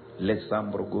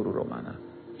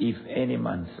 if any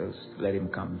man thirst, let him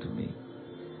come to me.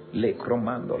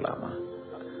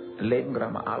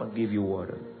 I'll give you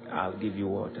water. I'll give you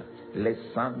water.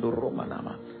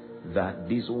 That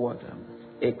this water,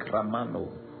 ekramano,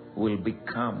 will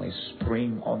become a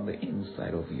spring on the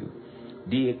inside of you.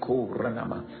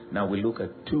 Now we look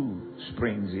at two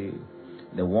springs here.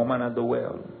 The woman at the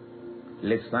well.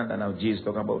 Let's stand now. Jesus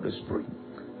talking about the spring.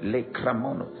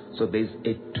 So there's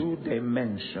a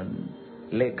two-dimension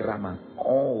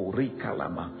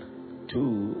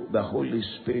to the Holy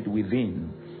Spirit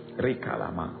within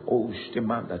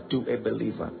to a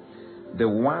believer. The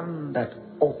one that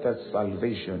offers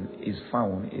salvation is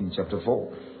found in chapter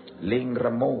 4.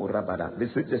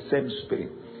 This is the same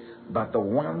Spirit, but the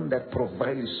one that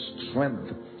provides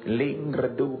strength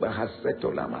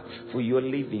for your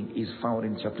living is found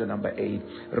in chapter number 8.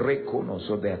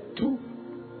 So there are two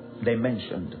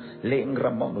dimensions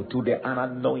to the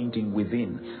anointing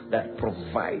within that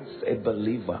provides a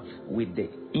believer with the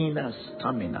inner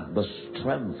stamina, the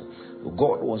strength.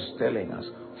 God was telling us,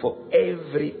 for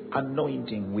every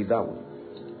anointing without,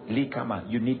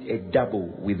 you need a double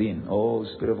within. Oh,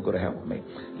 Spirit of God, help me.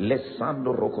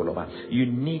 You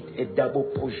need a double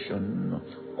portion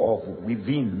of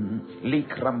within,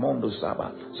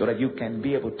 so that you can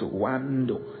be able to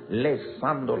wando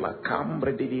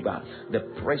the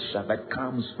pressure that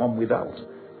comes from without.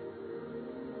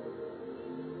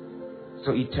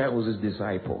 So he tells his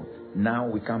disciple. Now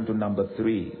we come to number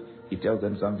 3. He tells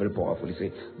them something very powerful. He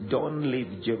says, don't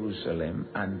leave Jerusalem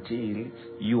until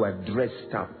you are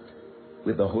dressed up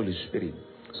with the Holy Spirit.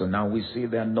 So now we see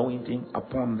the anointing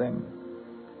upon them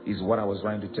is what I was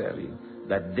trying to tell you.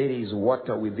 That there is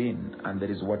water within and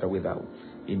there is water without.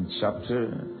 In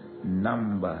chapter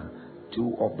number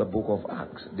 2 of the book of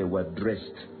Acts, they were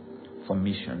dressed for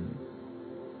mission.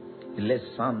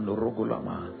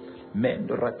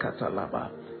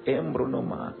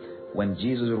 When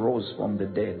Jesus rose from the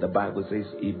dead, the Bible says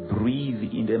he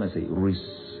breathed in them and said,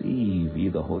 receive ye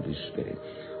the Holy Spirit.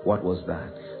 What was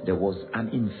that? There was an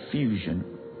infusion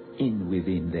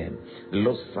within them.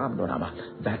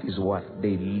 That is what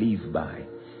they live by.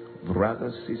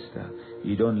 Brother, sister,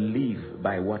 you don't live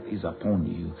by what is upon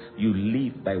you. You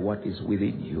live by what is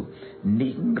within you.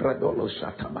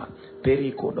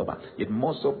 Yet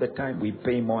most of the time we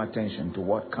pay more attention to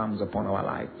what comes upon our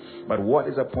life. But what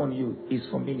is upon you is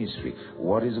for ministry.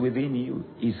 What is within you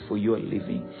is for your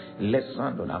living.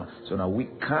 So now we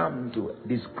come to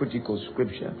this critical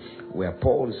scripture where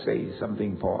Paul says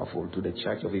something powerful to the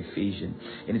church of Ephesians.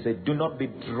 And he said, do not be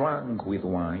drunk with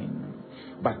wine,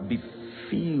 but be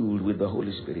filled with the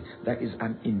Holy Spirit. That is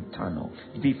an internal.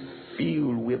 Be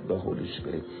filled with the Holy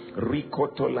Spirit.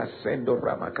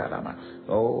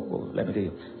 Oh, let me tell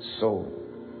you. So,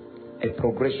 a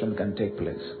progression can take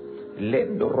place.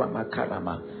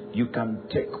 You can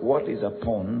take what is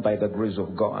upon by the grace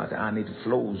of God and it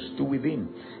flows to within.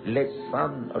 Read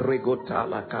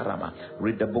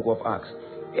the book of Acts.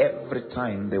 Every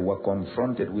time they were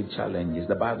confronted with challenges,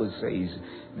 the Bible says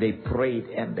they prayed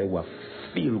and they were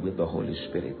filled with the Holy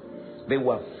Spirit. They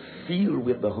were filled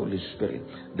with the Holy Spirit.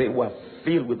 They were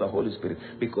filled with the Holy Spirit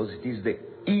because it is the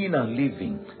inner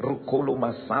living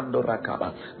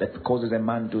that causes a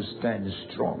man to stand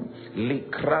strong.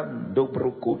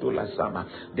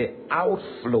 The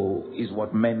outflow is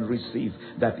what men receive.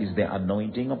 That is the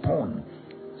anointing upon.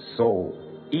 So,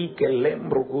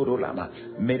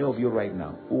 many of you right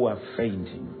now who are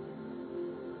fainting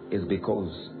is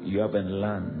because you haven't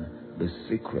learned the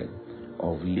secret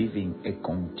of living a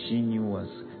continuous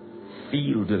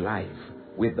filled life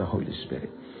with the Holy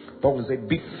Spirit. Paul said,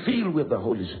 be filled with the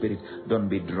Holy Spirit. Don't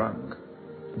be drunk.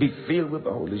 Be filled with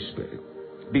the Holy Spirit.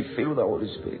 Be filled with the Holy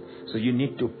Spirit. So you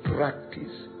need to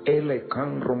practice.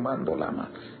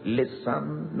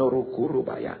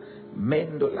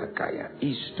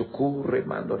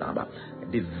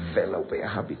 Develop a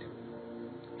habit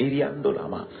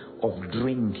of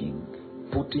drinking,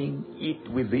 putting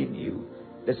it within you.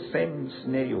 The same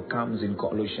scenario comes in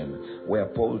Colossians, where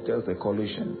Paul tells the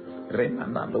Colossians,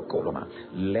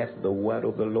 Let the word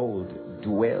of the Lord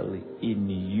dwell in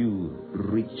you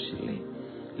richly.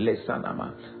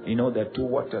 You know, there are two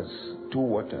waters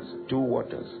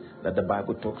that the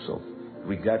Bible talks of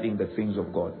regarding the things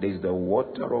of God. There's the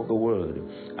water of the word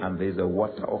and there's the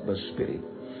water of the spirit.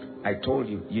 I told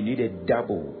you, you need a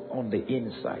double on the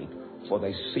inside for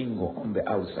the single on the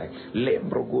outside.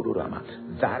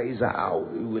 That is how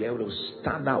you will be able to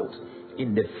stand out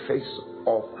in the face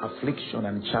of affliction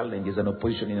and challenges and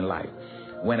opposition in life.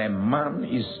 When a man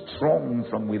is strong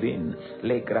from within,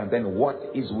 then what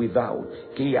is without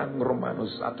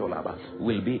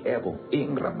will be able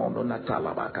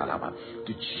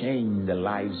to change the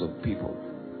lives of people.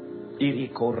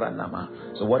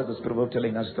 So what is the Spirit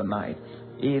telling us tonight?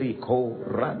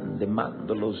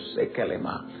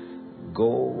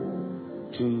 Go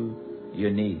to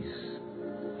your knees.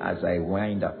 As I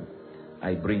wind up,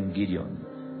 I bring Gideon.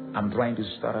 I'm trying to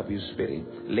start up your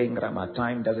spirit. Lengrama,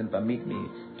 time doesn't permit me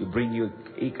to bring you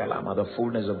Ikalama, the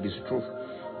fullness of this truth.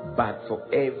 But for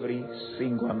every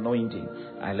single anointing,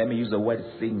 and let me use the word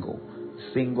single,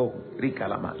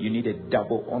 Rikalama, you need a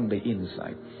double on the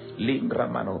inside.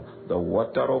 Lingramano, the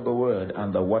water of the word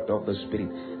and the water of the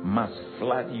spirit must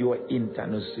flood your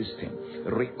internal system.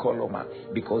 Rikoloma,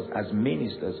 because as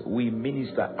ministers, we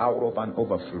minister out of an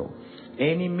overflow.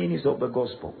 Any minister of the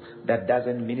gospel that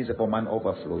doesn't minister from an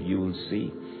overflow, you will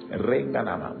see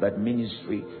Renganama, that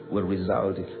ministry will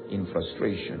result in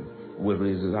frustration, will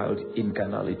result in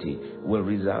carnality, will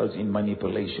result in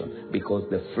manipulation, because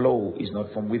the flow is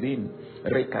not from within.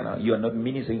 Rekana, you are not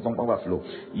ministering from overflow.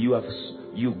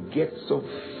 You get so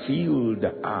filled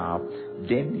up,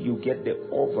 then you get the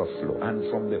overflow, and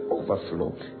from the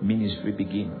overflow, ministry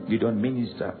begins. You don't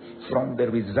minister from the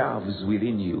reserves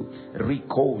within you.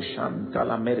 Rico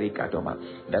Shantala Merikatoma.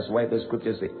 That's why the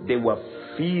scriptures say they were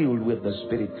filled with the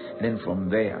Spirit. And then from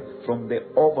there, from the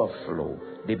overflow,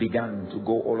 they began to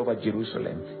go all over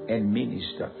Jerusalem and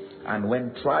minister. And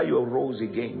when trial rose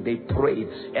again, they prayed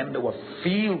and they were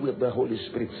filled with the Holy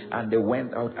Spirit, and they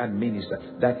went out and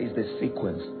ministered. That is the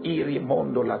sequence.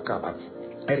 Irimondo Lakaba.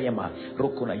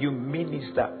 You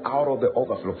minister out of the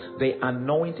overflow. The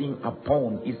anointing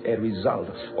upon is a result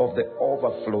of the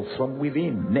overflow from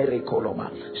within. Nerekoloma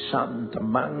Shant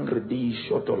Mangredi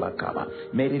Shotolakaba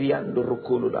Meriando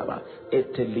Rukuludaba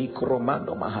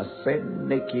Etelikromando Mahasen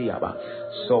Nekiaba.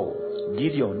 So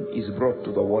Gideon is brought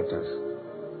to the waters.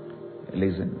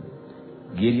 Listen,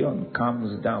 Gideon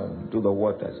comes down to the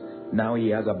waters. Now he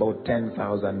has about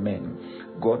 10,000 men.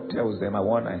 God tells them, I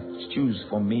want to choose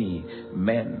for me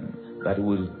men that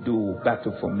will do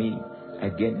battle for me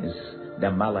against the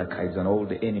Amalekites and all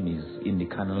the enemies in the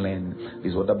Canaan land.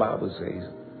 This is what the Bible says.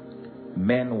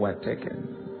 Men were taken.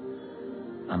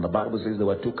 And the Bible says there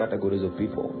were two categories of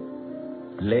people.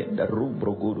 There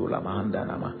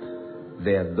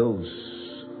are those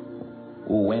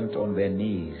who went on their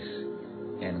knees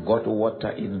and got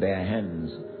water in their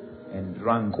hands and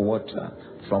drank water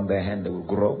from their hand, they will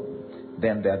grow.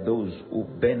 Then there are those who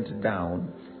bent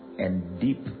down and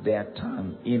dipped their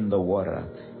tongue in the water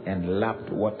and lapped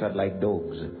water like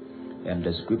dogs. And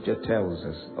the scripture tells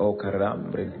us, oh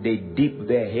Karambre, they dipped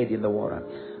their head in the water.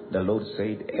 The Lord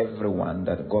said, everyone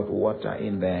that got water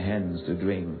in their hands to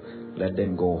drink, let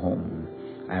them go home.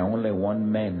 I only want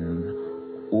men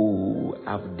who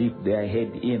have dipped their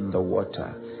head in the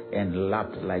water and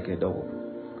lapped like a dog.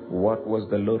 What was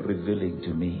the Lord revealing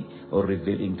to me or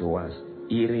revealing to us?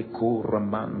 You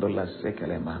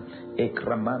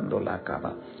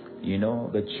know,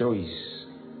 the choice,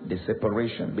 the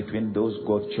separation between those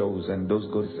God chose and those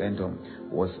God sent home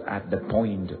was at the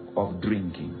point of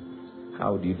drinking.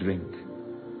 How do you drink?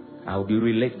 How do you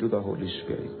relate to the Holy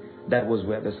Spirit? That was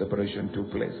where the separation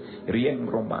took place. Rien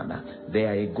Romana, they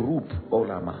are a group,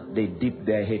 Olama, they dip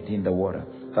their head in the water.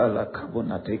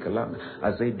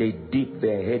 I say they dip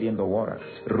their head in the water.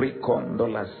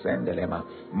 Rikondola sendelema.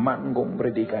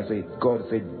 Mangombredika say, God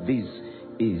said, this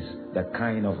is the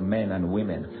kind of men and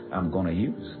women I'm going to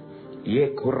use. Ye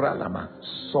kuralama,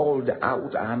 sold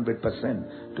out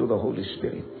 100% to the Holy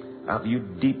Spirit. Have you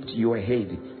dipped your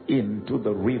head into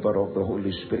the river of the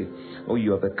Holy Spirit? Or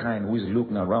you are the kind who is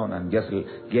looking around and just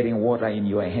getting water in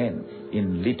your hand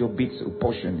in little bits of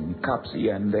portion, in cups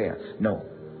here and there? No.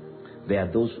 There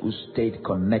are those who stayed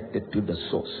connected to the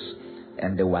source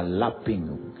and they were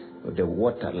lapping the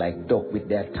water like dog with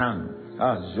their tongue.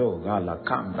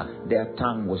 Their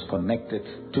tongue was connected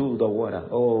to the water.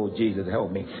 Oh, Jesus,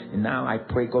 help me. Now I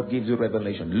pray God gives you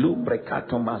revelation.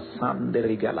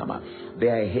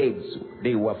 Their heads,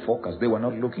 they were focused. They were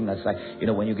not looking aside. You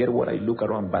know, when you get water, you look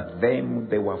around, but them,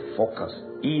 they were focused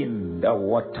in the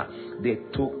water. They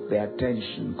took their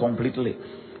attention completely.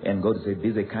 And God said, this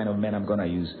is the kind of man I'm going to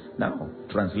use. Now,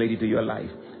 translate it to your life.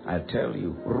 I tell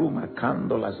you,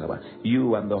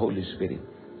 you and the Holy Spirit,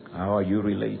 how are you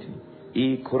relating?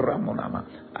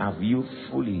 Have you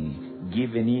fully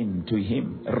given in to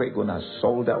Him? Regona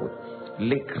sold out.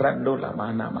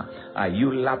 Are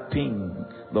you lapping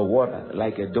the water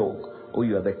like a dog? Or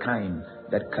you are the kind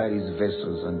that carries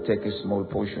vessels and take a small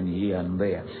portion here and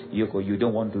there? You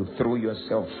don't want to throw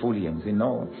yourself fully and say,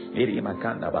 no.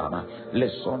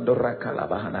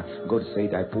 God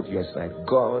said, I put you aside.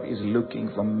 God is looking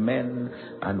for men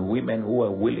and women who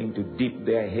are willing to dip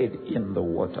their head in the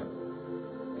water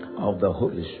of the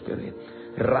Holy Spirit,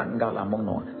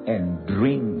 and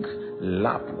drink,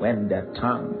 lap when their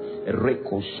tongue,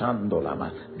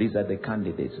 these are the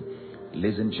candidates.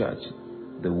 Listen, church,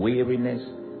 the weariness,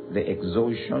 the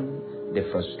exhaustion, the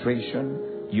frustration,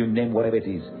 you name whatever it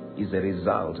is a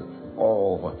result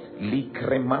of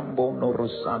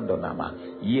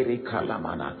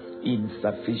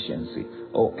insufficiency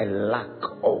or a lack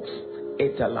of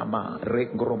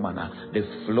the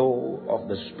flow of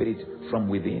the Spirit from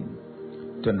within.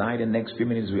 Tonight, the next few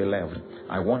minutes we are left,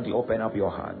 I want you to open up your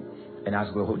heart and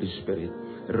ask the Holy Spirit,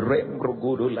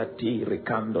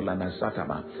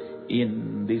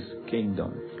 in this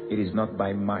kingdom, it is not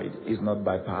by might, it's not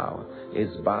by power,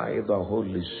 it's by the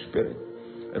Holy Spirit.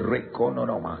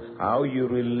 How you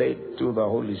relate to the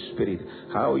Holy Spirit,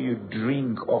 how you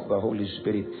drink of the Holy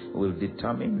Spirit will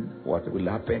determine what will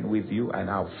happen with you and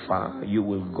how far you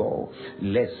will go.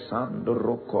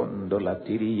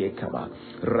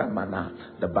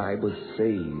 The Bible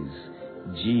says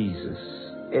Jesus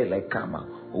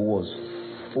was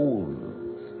full,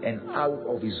 and out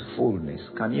of his fullness,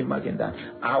 can you imagine that?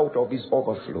 Out of his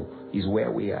overflow is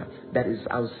where we are. That is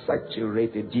how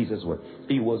saturated Jesus was.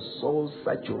 He was so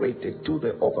saturated to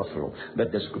the overflow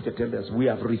that the scripture tells us we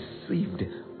have received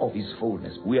of his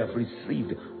fullness. We have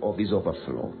received of his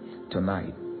overflow.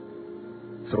 Tonight,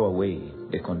 throw away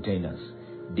the containers.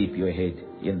 Dip your head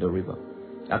in the river.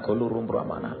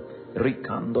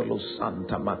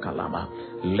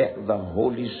 Let the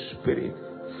Holy Spirit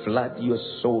flood your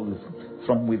soul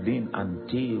from within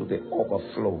until the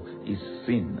overflow is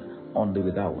seen on the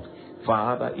without.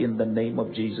 Father, in the name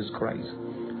of Jesus Christ,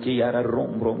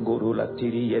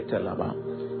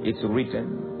 it's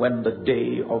written, when the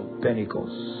day of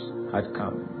Pentecost had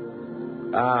come,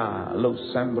 a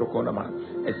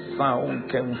sound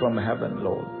came from heaven,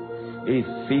 Lord. It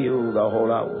filled the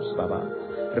whole house, Baba.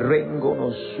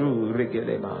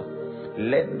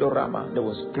 There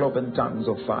was cloven tongues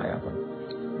of fire.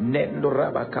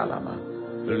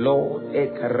 Lord,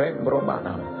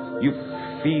 you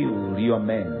feel your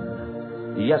men.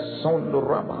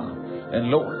 And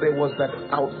Lord, there was that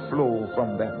outflow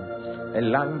from them, a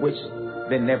language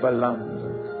they never learned.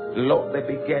 Lord, they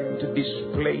began to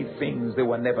display things they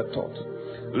were never taught.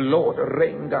 Lord,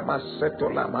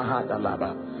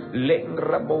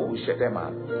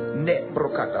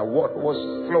 what was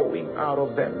flowing out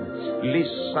of them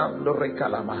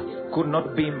could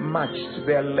not be matched to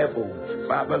their level,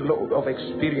 Father, Lord, of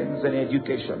experience and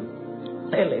education.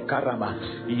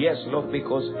 Yes, Lord,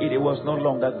 because it was no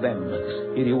longer them,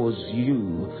 it was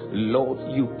you. Lord,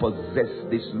 you possess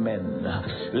these men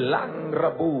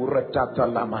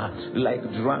like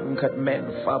drunkard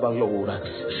men, Father, Lord.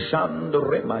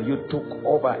 Shandorema, you took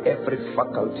over every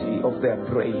faculty of their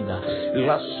brain.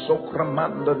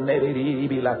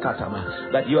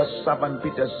 That your servant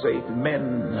Peter said,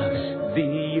 men,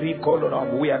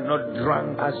 we are not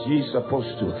drunk as ye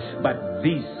supposed to, but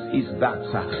this is that.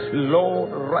 Lord,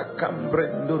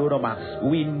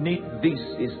 we need this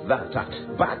is that.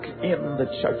 Back in the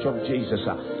church of Jesus,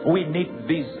 we need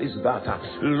this is that.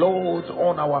 Lord,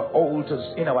 on our altars,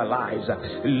 in our lives,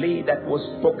 lay that was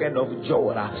spoken of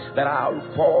Joel, that I'll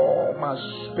pour my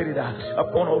spirit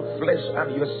upon all flesh,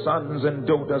 and your sons and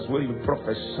daughters will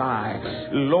prophesy.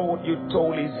 Lord, you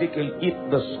told Ezekiel, eat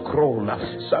the scroll.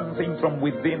 Something from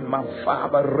within within my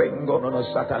Father. Rengo no no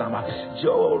satalama.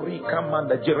 Jori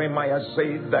commander Jeremiah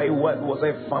said, thy word was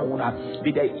a found.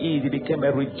 Did I eat? It became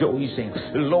a rejoicing.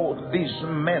 Lord, these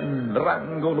men,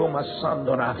 Rangoloma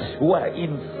Sandona, were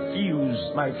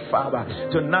infused, my Father.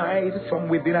 Tonight from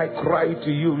within I cry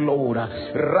to you, Lord.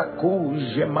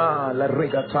 Rakujema la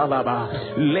regatalaba.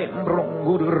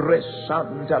 Lembrongur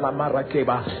resanta la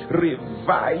marakeba.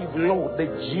 Revive, Lord, the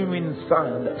genuine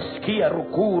sound.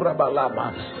 Kiarukura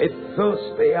balaba. A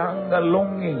thirsty anger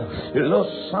longing. Lo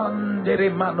sandere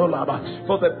manolaba.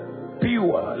 For the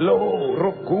pure, lo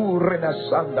rokure na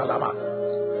sandalaba.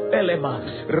 Elema,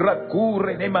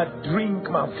 rakure nema, drink,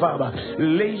 my Father.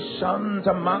 Le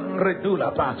shanta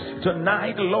mangredulapa.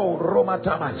 Tonight, Lord,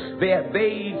 romatama. They are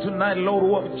they tonight, Lord,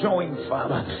 who have joined,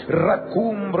 Father.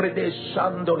 Rakumbre de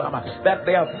shandolama. That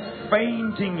they are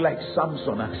fainting like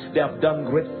Samson. They have done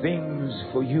great things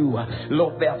for you,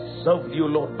 Lord. They have served you,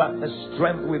 Lord, but the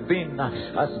strength within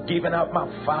has given up, my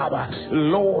Father.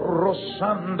 Lord,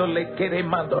 rosando lekere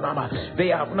mandonama. They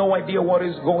have no idea what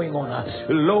is going on.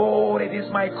 Lord, it is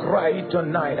my cry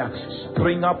tonight.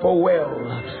 Spring up a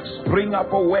well. Spring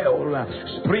up a well.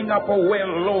 Spring up a well,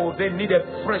 Lord. They need a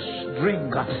fresh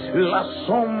drink. La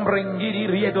sombre ngiri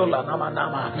riedo la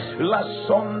namanama. La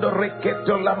sondo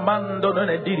reketo la mando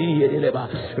ne diri eleba.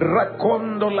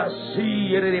 Rakondo la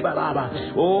si elebalaba.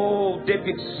 Oh,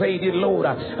 David said it, Lord,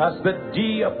 as the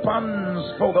deer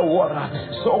pants for the water,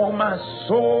 so my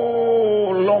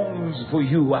soul longs for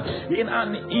you. In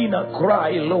an inner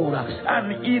cry, Lord,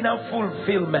 an inner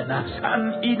fulfillment,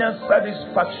 an inner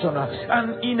satisfaction,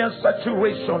 an inner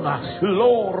saturation.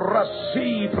 Lord,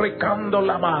 receive precando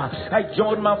lama. I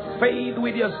join my faith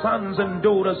with your sons and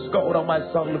daughters, God of my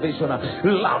salvation.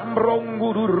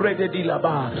 Lambronguru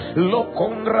rededilaba.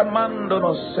 Lokongramando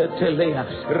no setelea.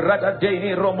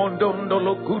 Radade romondondo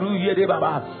lokuru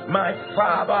yedebaba. My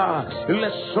Father, le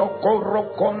socorro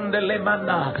conde le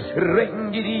mana.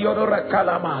 Rengiri yodora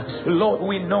kalama. Lord,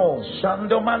 we know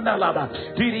Shando mandalaba.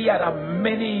 Diriara,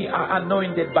 many are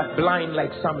anointed but blind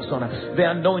like Samson. The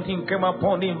anointing came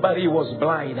upon him, but he was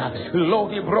blind.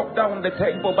 Lord, he broke down the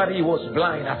temple, but he was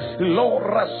blind. Lord,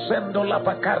 rasendo la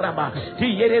pakarama.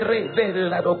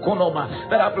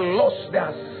 That have lost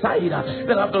their sight,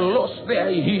 that have lost their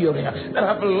hearing, that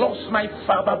have lost, my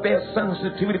Father, their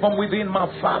sensitivity from within, my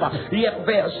Father. Yet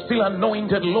they are still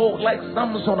anointed, Lord, like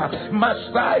Samson.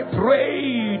 Must I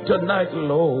pray tonight,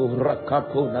 Lord?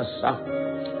 Rakapunasa.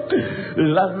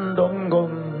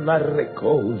 Landongon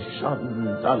nareko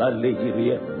shantala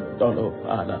legiriendolo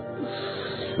ana.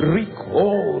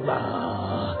 Ricola.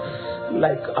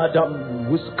 Like Adam,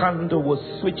 whose candle was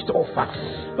switched off,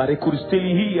 but he could still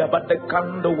hear, but the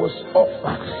candle was off,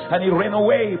 and he ran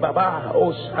away. Baba,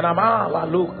 oh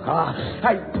Shanamala, look,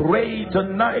 I pray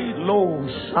tonight, Lord,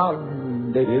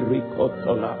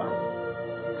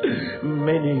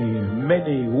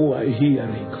 many who are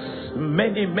hearing,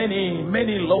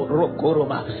 many, Lord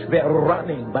Rokoroma, they are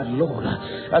running, but Lord,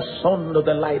 a son of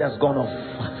the light has gone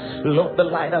off. Lord, the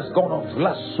light has gone off.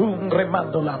 Lasung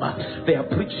remandolama. They are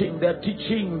preaching, they are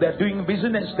teaching, they are doing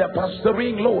business, they are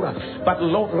pastoring, Lord. But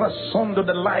Lord, Rasondo,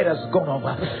 the light has gone off.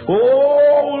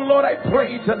 Oh Lord, I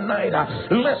pray tonight.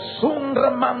 Lasung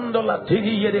remandola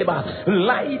tiriyedeba.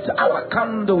 Light our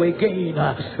candle again.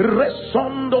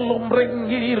 Resondo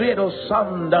lombrengi redo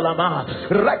sandalama.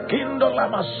 Rakindo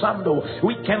lama sando.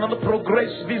 We cannot progress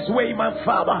this way, my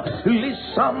Father.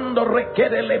 Lisando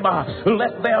rekedelema.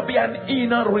 Let there be an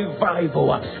inner revival.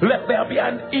 Let there be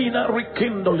an inner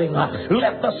rekindling.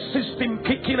 Let the system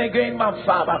kick in again, my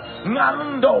Father.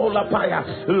 Nando lapaya.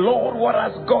 Lord, what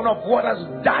has gone off, what has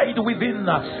died within,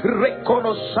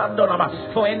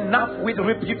 for enough with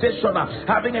reputation,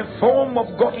 having a form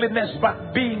of godliness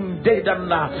but being dead, and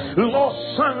Lord,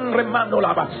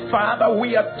 Father,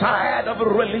 we are tired of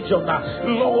religion,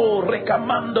 Lord,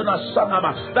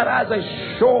 that has a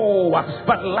show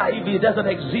but life it doesn't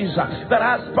exist, that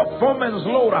has performance,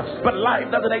 Lord, but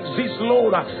life doesn't exist,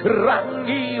 Lord.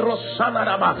 Rangi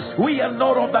Rosanama. We are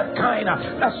not of that kind.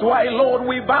 That's why, Lord,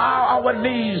 we bow our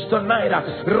knees tonight.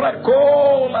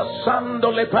 Rakola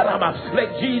Sandole Parama.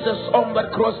 Like Jesus on the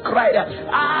cross cried,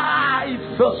 I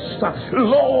thirst.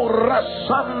 Lord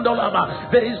Rasandolama.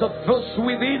 There is a thirst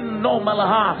within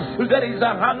Nomalaha. There is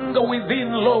a hunger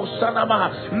within Lo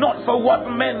Sanama. Not for what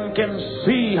men can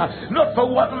see, not for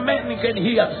what men can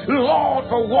hear, Lord,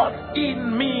 for what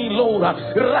in me, Lord.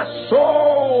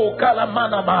 Raso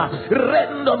Kalamanama.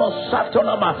 Rendono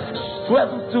Satonama.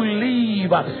 Strength to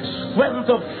live, strength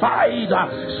to fight,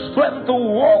 strength to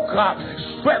walk,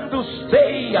 strength to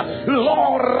stay.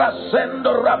 Lord,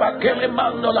 Rasendo Rabakele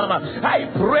Mandolama. I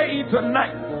pray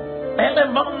tonight.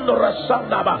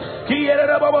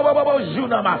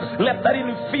 Let that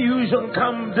infusion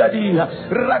come, Daddy.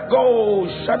 Rago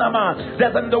Shanama.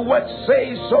 Doesn't the word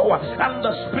say so? And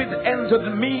the Spirit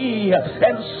entered me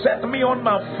and set me on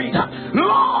my feet.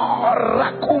 Lord,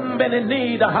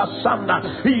 Rakumbenida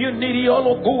Hasanda. You need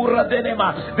Ologura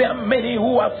Denema. There are many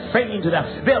who have fainted.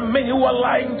 There are many who are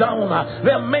lying down.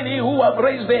 There are many who have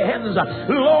raised their hands.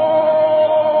 Lord,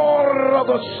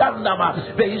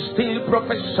 they still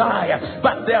prophesy,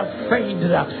 but they are faint.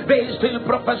 They still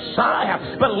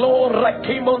prophesy, but Lord,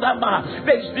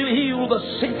 they still heal the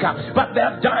sick, but they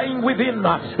are dying within.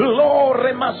 Lord,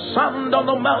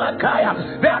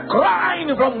 they are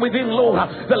crying from within, Lord.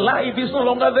 The life is no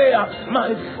longer there.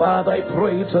 My Father, I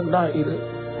pray tonight.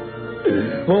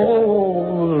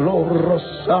 Oh, Lord,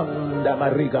 Rosanda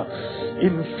Mariga,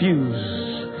 infuse,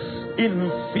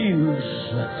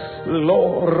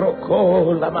 Lord,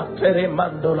 Roko Lama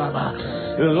Peremandolama,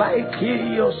 like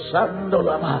Io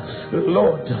Sandolama.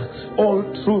 Lord, all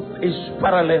truth is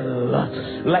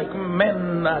parallel, like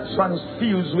men are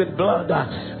transfused with blood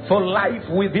for life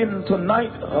within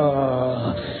tonight.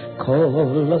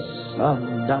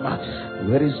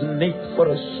 There is need for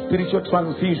a spiritual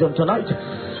transfusion tonight.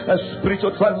 A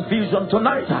spiritual transfusion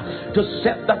tonight to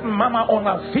set that mama on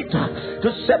her feet,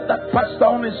 to set that pastor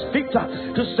on his feet,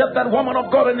 to set that woman of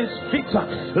God on his feet.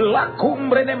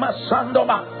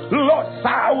 Lord,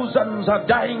 thousands are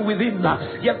dying within,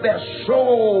 yet their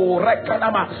soul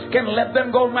can let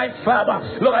them go, my Father.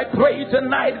 Lord, I pray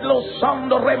tonight, Lord,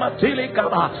 Sando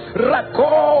Rematilikama,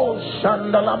 Rako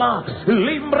Shandalama,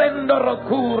 Limbrendo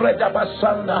Rokure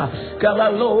Dabasanda,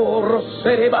 Kalaloro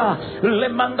Sereba,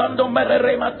 Lemangando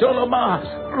Merema Toloma,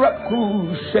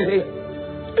 Raku Sere.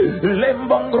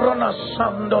 Lembongrona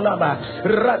Sandolama,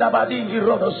 Radabadi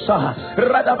Rodosa,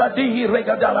 Radabadi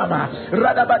Regadalama,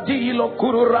 Radabadi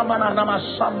Lokuramana Nama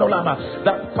Sandolama.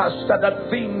 That pastor that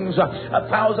thinks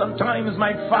 1,000 times,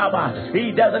 my Father,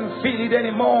 he doesn't feel it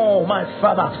anymore, my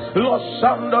Father. Lord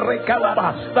Sando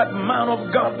Rekalaba, that man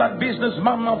of God, that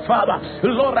businessman, my Father,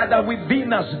 Lord, that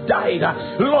within us died.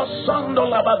 Lord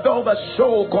Sandolaba, though the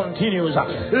show continues.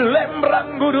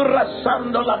 Lembrangudura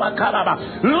Sandolaba Kalaba.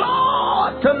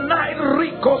 Lord, tonight,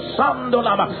 Rico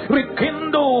Sandolama,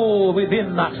 rekindle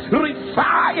within,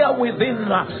 refire within,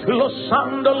 Lo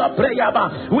Sandola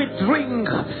Preyaba, we drink,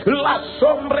 La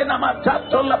Sombre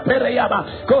Namatato La Pereyaba,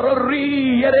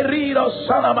 Corori Ererido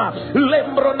Sanama,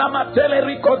 Lembro Namatele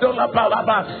Rico de la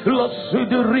Balaba, Lo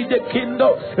Suduri de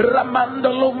Kindo,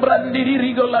 Ramando Lombrandi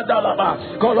Rigo La Dalaba,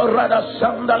 Colorada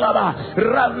Sandalaba,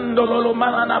 Randolo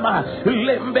Manama,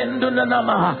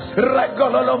 Lembendunama,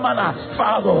 Ragolomana.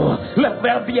 Father, let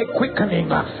there be a quickening.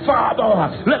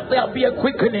 Father, let there be a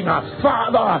quickening.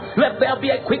 Father, let there be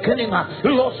a quickening.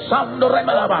 Losando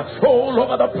Remalaba, all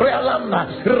over the prayer land,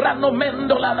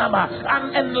 Ranomendo Lanama,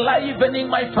 and enlivening,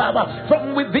 my Father,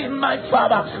 from within, my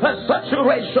Father, a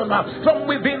saturation from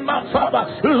within, my Father.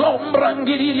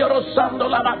 Lombrangirio Rosando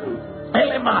Lama.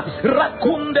 Elema,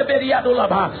 Rakunde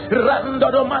Beriadolaba,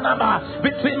 Rando Manama,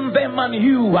 between them and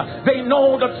you, they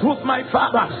know the truth, my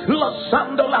Father.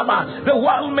 Losandolaba, the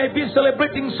world may be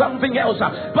celebrating something else,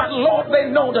 but Lord, they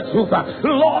know the truth.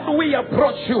 Lord, we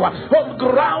approach you on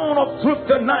ground of truth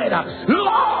tonight.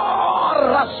 Lord,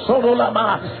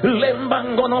 Rasololama,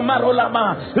 Lembangono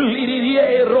Marolama,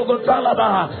 Lidier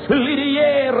Rogotalaba,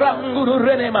 Lidier Ranguru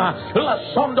Renema, La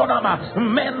Sondonama.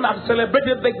 Men have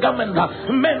celebrated the garment,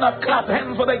 men have clapped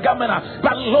hands for the garment,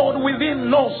 but Lord,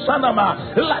 within no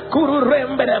sanama, la kuru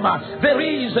rembenema, there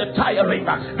is a tiring,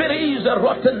 there is a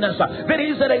rottenness, there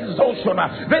is an exhaustion,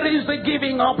 there is a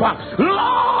giving up.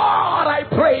 Lord, I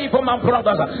pray for my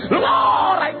brothers.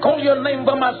 Lord, I call your name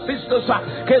for my sisters.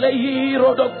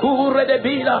 Keleiro do kure de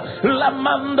vida,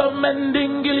 lamando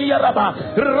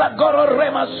mendingiliaraba, ragoro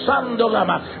rema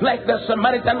sandolama, like the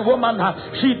Samaritan woman,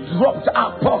 she dropped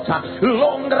her pot,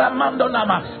 longra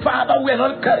mandonama. Father, we are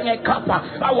not carrying a cup.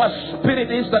 Our spirit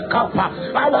is the cup.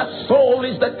 Our soul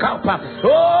is the cup.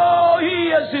 Oh,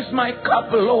 yes, is my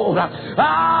cup, Lord.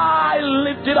 I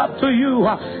lift it up to you.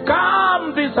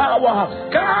 Come this hour.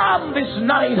 Come this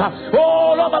night.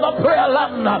 All over the prayer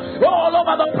land. All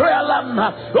over the prayer land.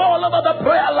 All over the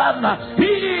prayer land.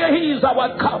 He is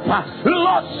our cup.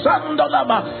 Lord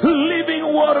Sandolama,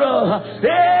 living water.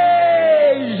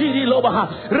 Hey, Jiriloba.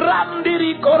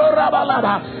 Randiri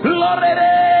Kororabalaba.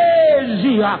 Loreregia.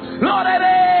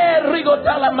 Lorere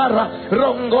rigotala marra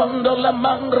rongondo la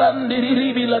mangrandi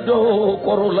ribila do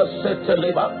corola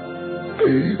seteleba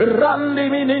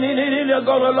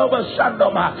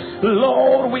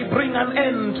Lord, we bring an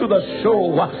end to the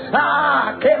show.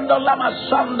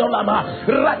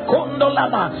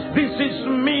 This is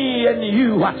me and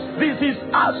you. This is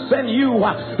us and you.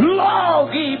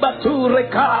 Lord,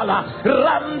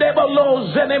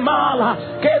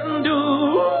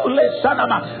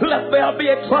 let there be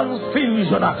a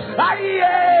transfusion.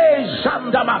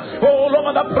 All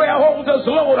over the prayer holders,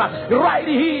 Lord, right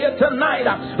here tonight,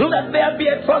 let there be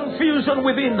a transfusion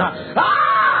within.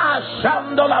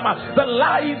 The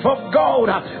life of God,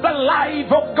 the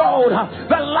life of God,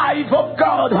 the life of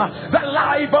God, the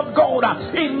life of God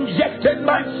injected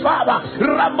my Father.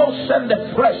 Ramos and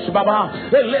the fresh Baba,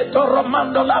 Eleto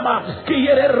Romando Lama,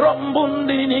 Kiere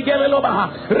Rombundi Nigeloba,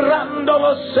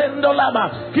 Randolo Sendolama,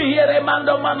 Kiere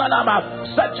Mando Manalama.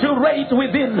 Saturate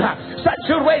within,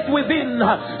 saturate within,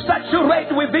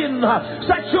 saturate within,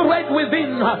 saturate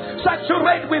within,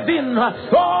 saturate within.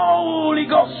 Holy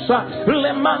Ghost,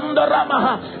 Lemando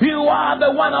Rama, you are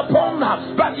the one upon,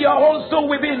 but you are also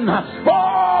within.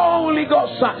 Holy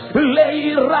Ghost,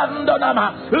 Lei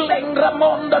Randonama,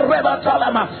 Lengramonda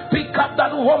Rebatalama, pick up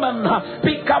that woman,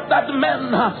 pick up that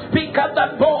man, pick up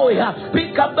that boy,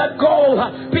 pick up that girl,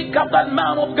 pick up that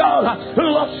man of God,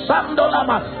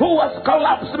 Losandolama, who has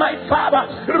collapsed, my Father,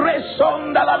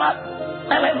 Resondalama.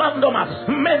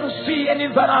 Mercy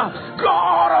and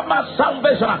God of my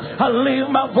salvation, I lift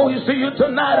my voice to you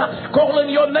tonight, calling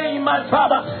your name, my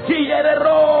Father.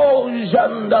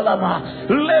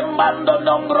 Lemando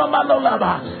nombro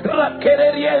manolaba,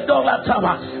 raqueredo la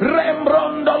taba,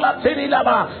 rembrondo la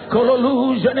tirilaba,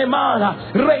 cololuja nemana,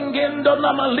 rengendo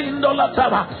la malindo la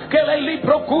taba, que le li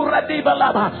procura di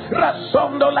balaba,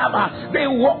 rasondo lama. They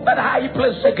walk that high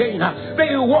place again.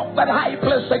 They walk that high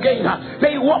place again.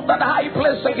 They walk that high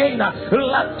place again.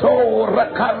 Lato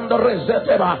racando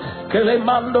reseteba, que le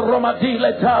mando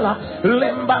romadile tala,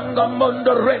 lembanga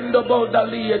mondo rendo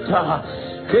bodalieta.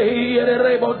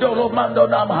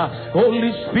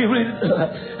 Holy Spirit,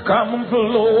 come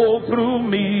flow through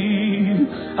me.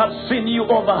 I've seen you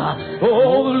over.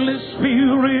 Holy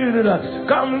Spirit,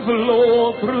 come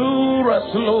flow through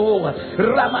us, Lord.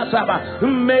 Ramasaba,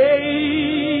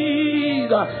 made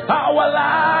our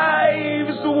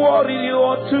lives what it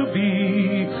ought to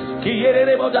be.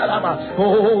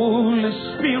 Holy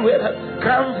Spirit,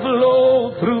 come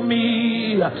flow through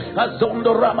me.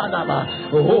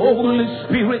 Holy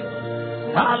Spirit,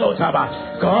 come flow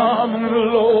through me.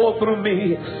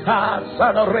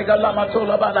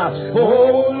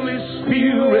 Holy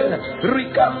Spirit,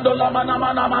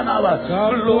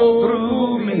 flow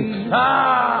through me.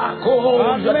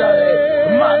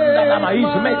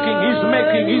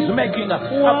 He's making a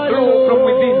flow from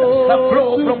within, a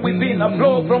flow from within, a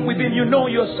flow from within. You know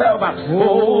yourself.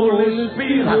 Holy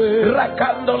Spirit,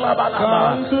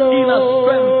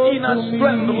 in a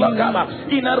strength,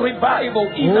 in a revival,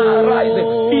 in a rising,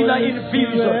 in a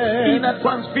infusion, in a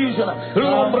transfusion.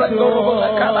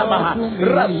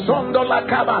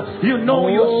 You know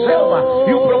yourself.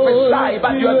 You prophesy,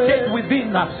 but you are dead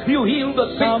within. You heal the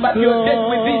sick, but you are dead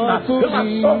within.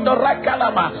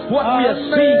 What we are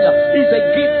seeing is a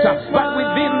gift, but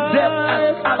within death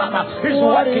and Kalama is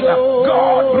working.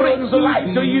 God brings life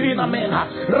to you in a man.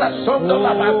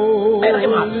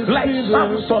 Like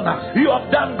Samson, you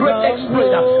have done great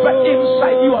exploit, but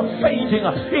inside you are fainting,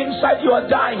 inside you are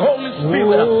dying. Holy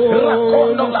Spirit,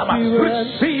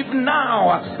 receive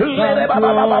now.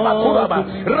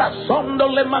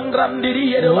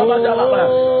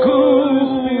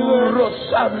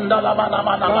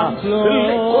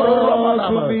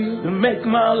 Make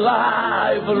my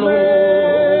life,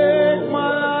 Lord.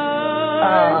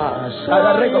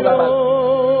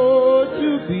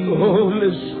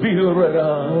 Holy Spirit,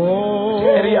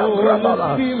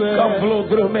 come flow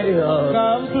through me.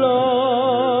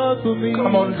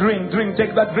 Come on, drink,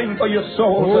 take that drink for your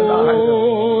soul tonight.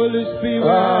 Holy Spirit,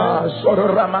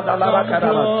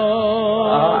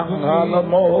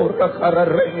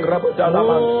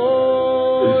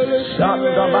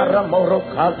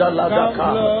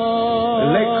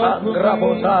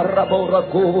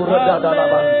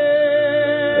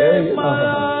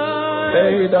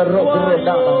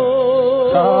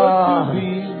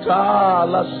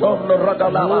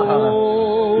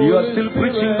 you are still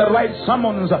preaching the right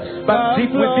sermons, but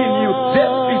deep within you,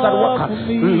 death is at work.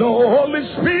 Lord, Holy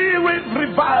Spirit,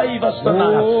 revive us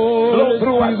tonight. Flow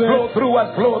through us, flow through us,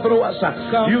 flow through us.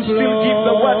 You still give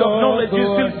the word of knowledge, you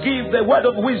still give the word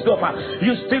of wisdom,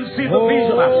 you still see the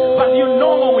vision, but you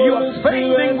know you are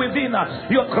fainting within.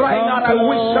 You're crying out, I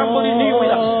wish somebody knew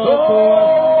it.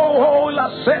 Oh, la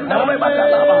senda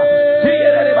rebatalaba.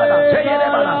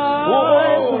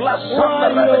 Oh,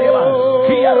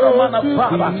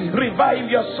 Revive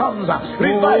your sons.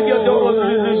 Revive your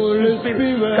daughters.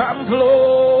 Come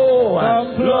flow.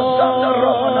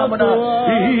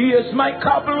 He is my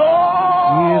cup, Lord.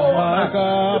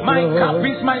 My cup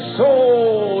is my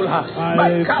soul.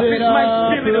 My cup is my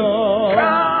spirit.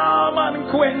 Come and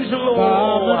quench,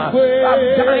 Lord. I'm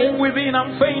dying within.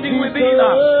 I'm fainting within.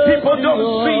 People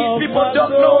don't see it. People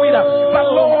don't know it. But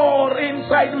Lord,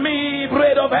 inside me,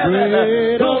 bread of heaven.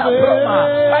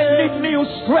 I need new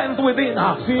strength within.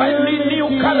 I need new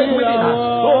courage within.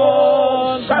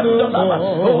 Oh, Shandolama.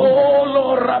 Oh,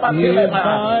 Lord,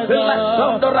 Rabatilema.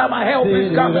 Shandorama, help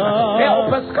is coming.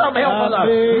 Help us come. Help us.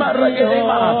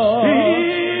 Maragedema. He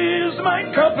is my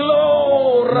cup,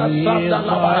 Lord. I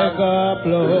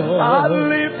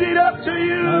lift it up to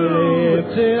you. I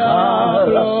lift it up,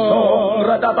 Lord.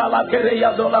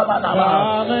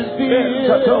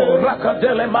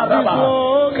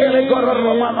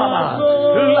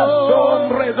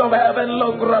 Bread of heaven,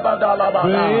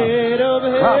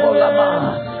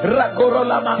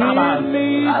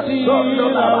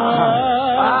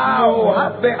 how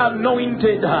have they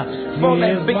anointed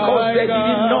fallen because they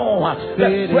didn't know the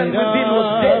strength within was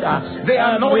dead. They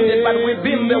anointed, but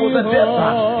within there was a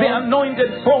death. They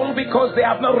anointed fall because they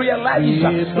have not realized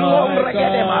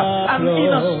an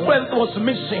inner strength was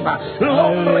missing. But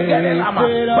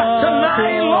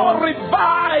tonight, Lord,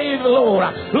 revive, Lord.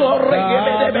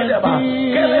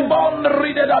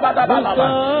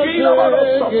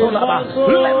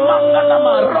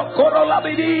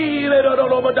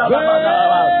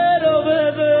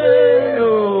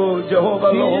 Lord,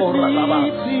 Jehovah, Lord,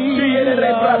 He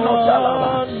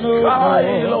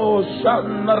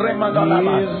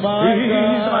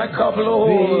is my cup, Lord.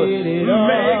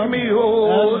 Make me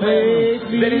whole.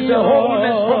 There is a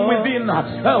wholeness from within, a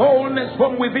wholeness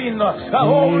from within, a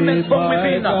wholeness from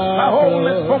within, a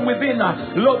wholeness from within.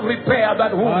 Lord, repair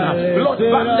that wound. Lord,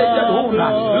 bandage that wound.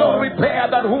 Lord, repair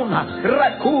that wound.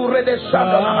 Let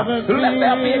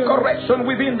there be a correction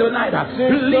within tonight. Let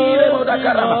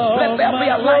there be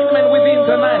alignment within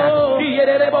tonight.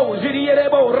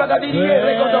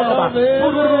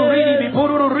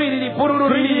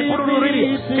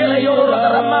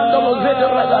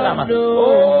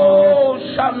 Oh,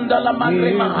 Shandala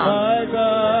Mandrima.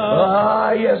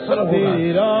 Yes, Lord.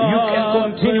 You can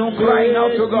continue crying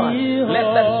out to God. Let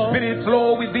the Spirit flow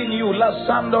within you. La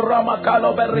Sando Rama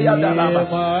Caloberia Dalama.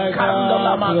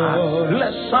 Candalama. La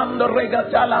Sando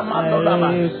Regatala Mandolama.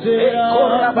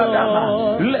 Ekorabadama.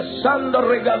 La Sando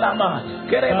Regalama.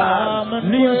 Kereba.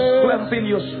 New strength in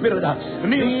your spirit.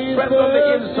 New strength on the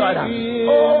inside.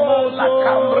 Oh, La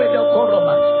Cambre de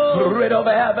Coroma. Bread of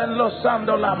heaven, Los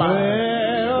Sando Lama.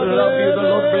 Love you, the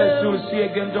Lord bless you. See you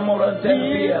again tomorrow at 10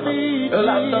 p.m.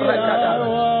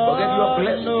 Forget you are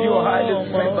blessed, you are highly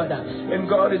favored, and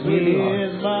God is with you.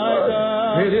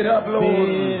 Fill it up, Lord.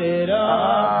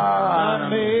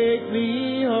 Make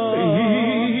me whole.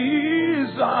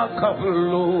 He's our cup,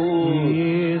 Lord.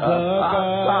 He's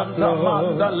our cup,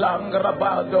 Lord. I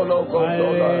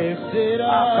lift it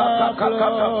up,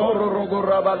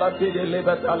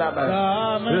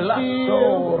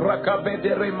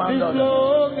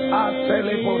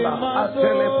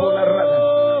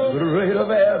 Bread of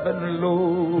heaven,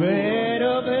 Lord. Bread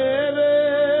of heaven,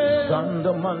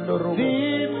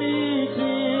 feed me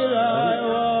till I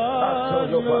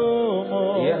want no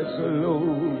more. Yes,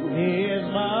 Lord. Here's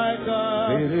my cup,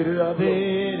 Fill it up,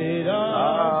 fill it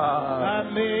up, and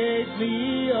make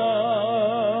me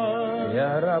whole.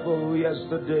 Yarabo,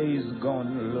 yesterday is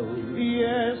gone, Lord.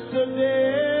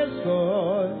 Yesterday's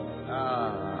gone.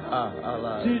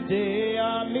 Today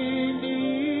I'm in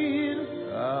need.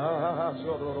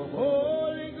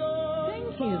 Holy Ghost.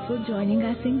 Thank you for joining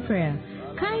us in prayer.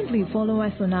 Kindly follow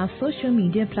us on our social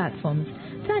media platforms.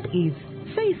 That is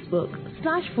Facebook//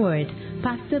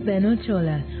 Pastor Ben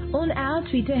Ochola, on our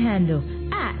Twitter handle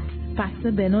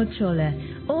 @Pastor Ben Ochola,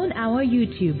 on our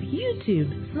YouTube//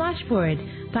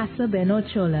 Pastor Ben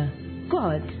Ochola.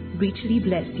 God richly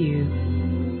bless you.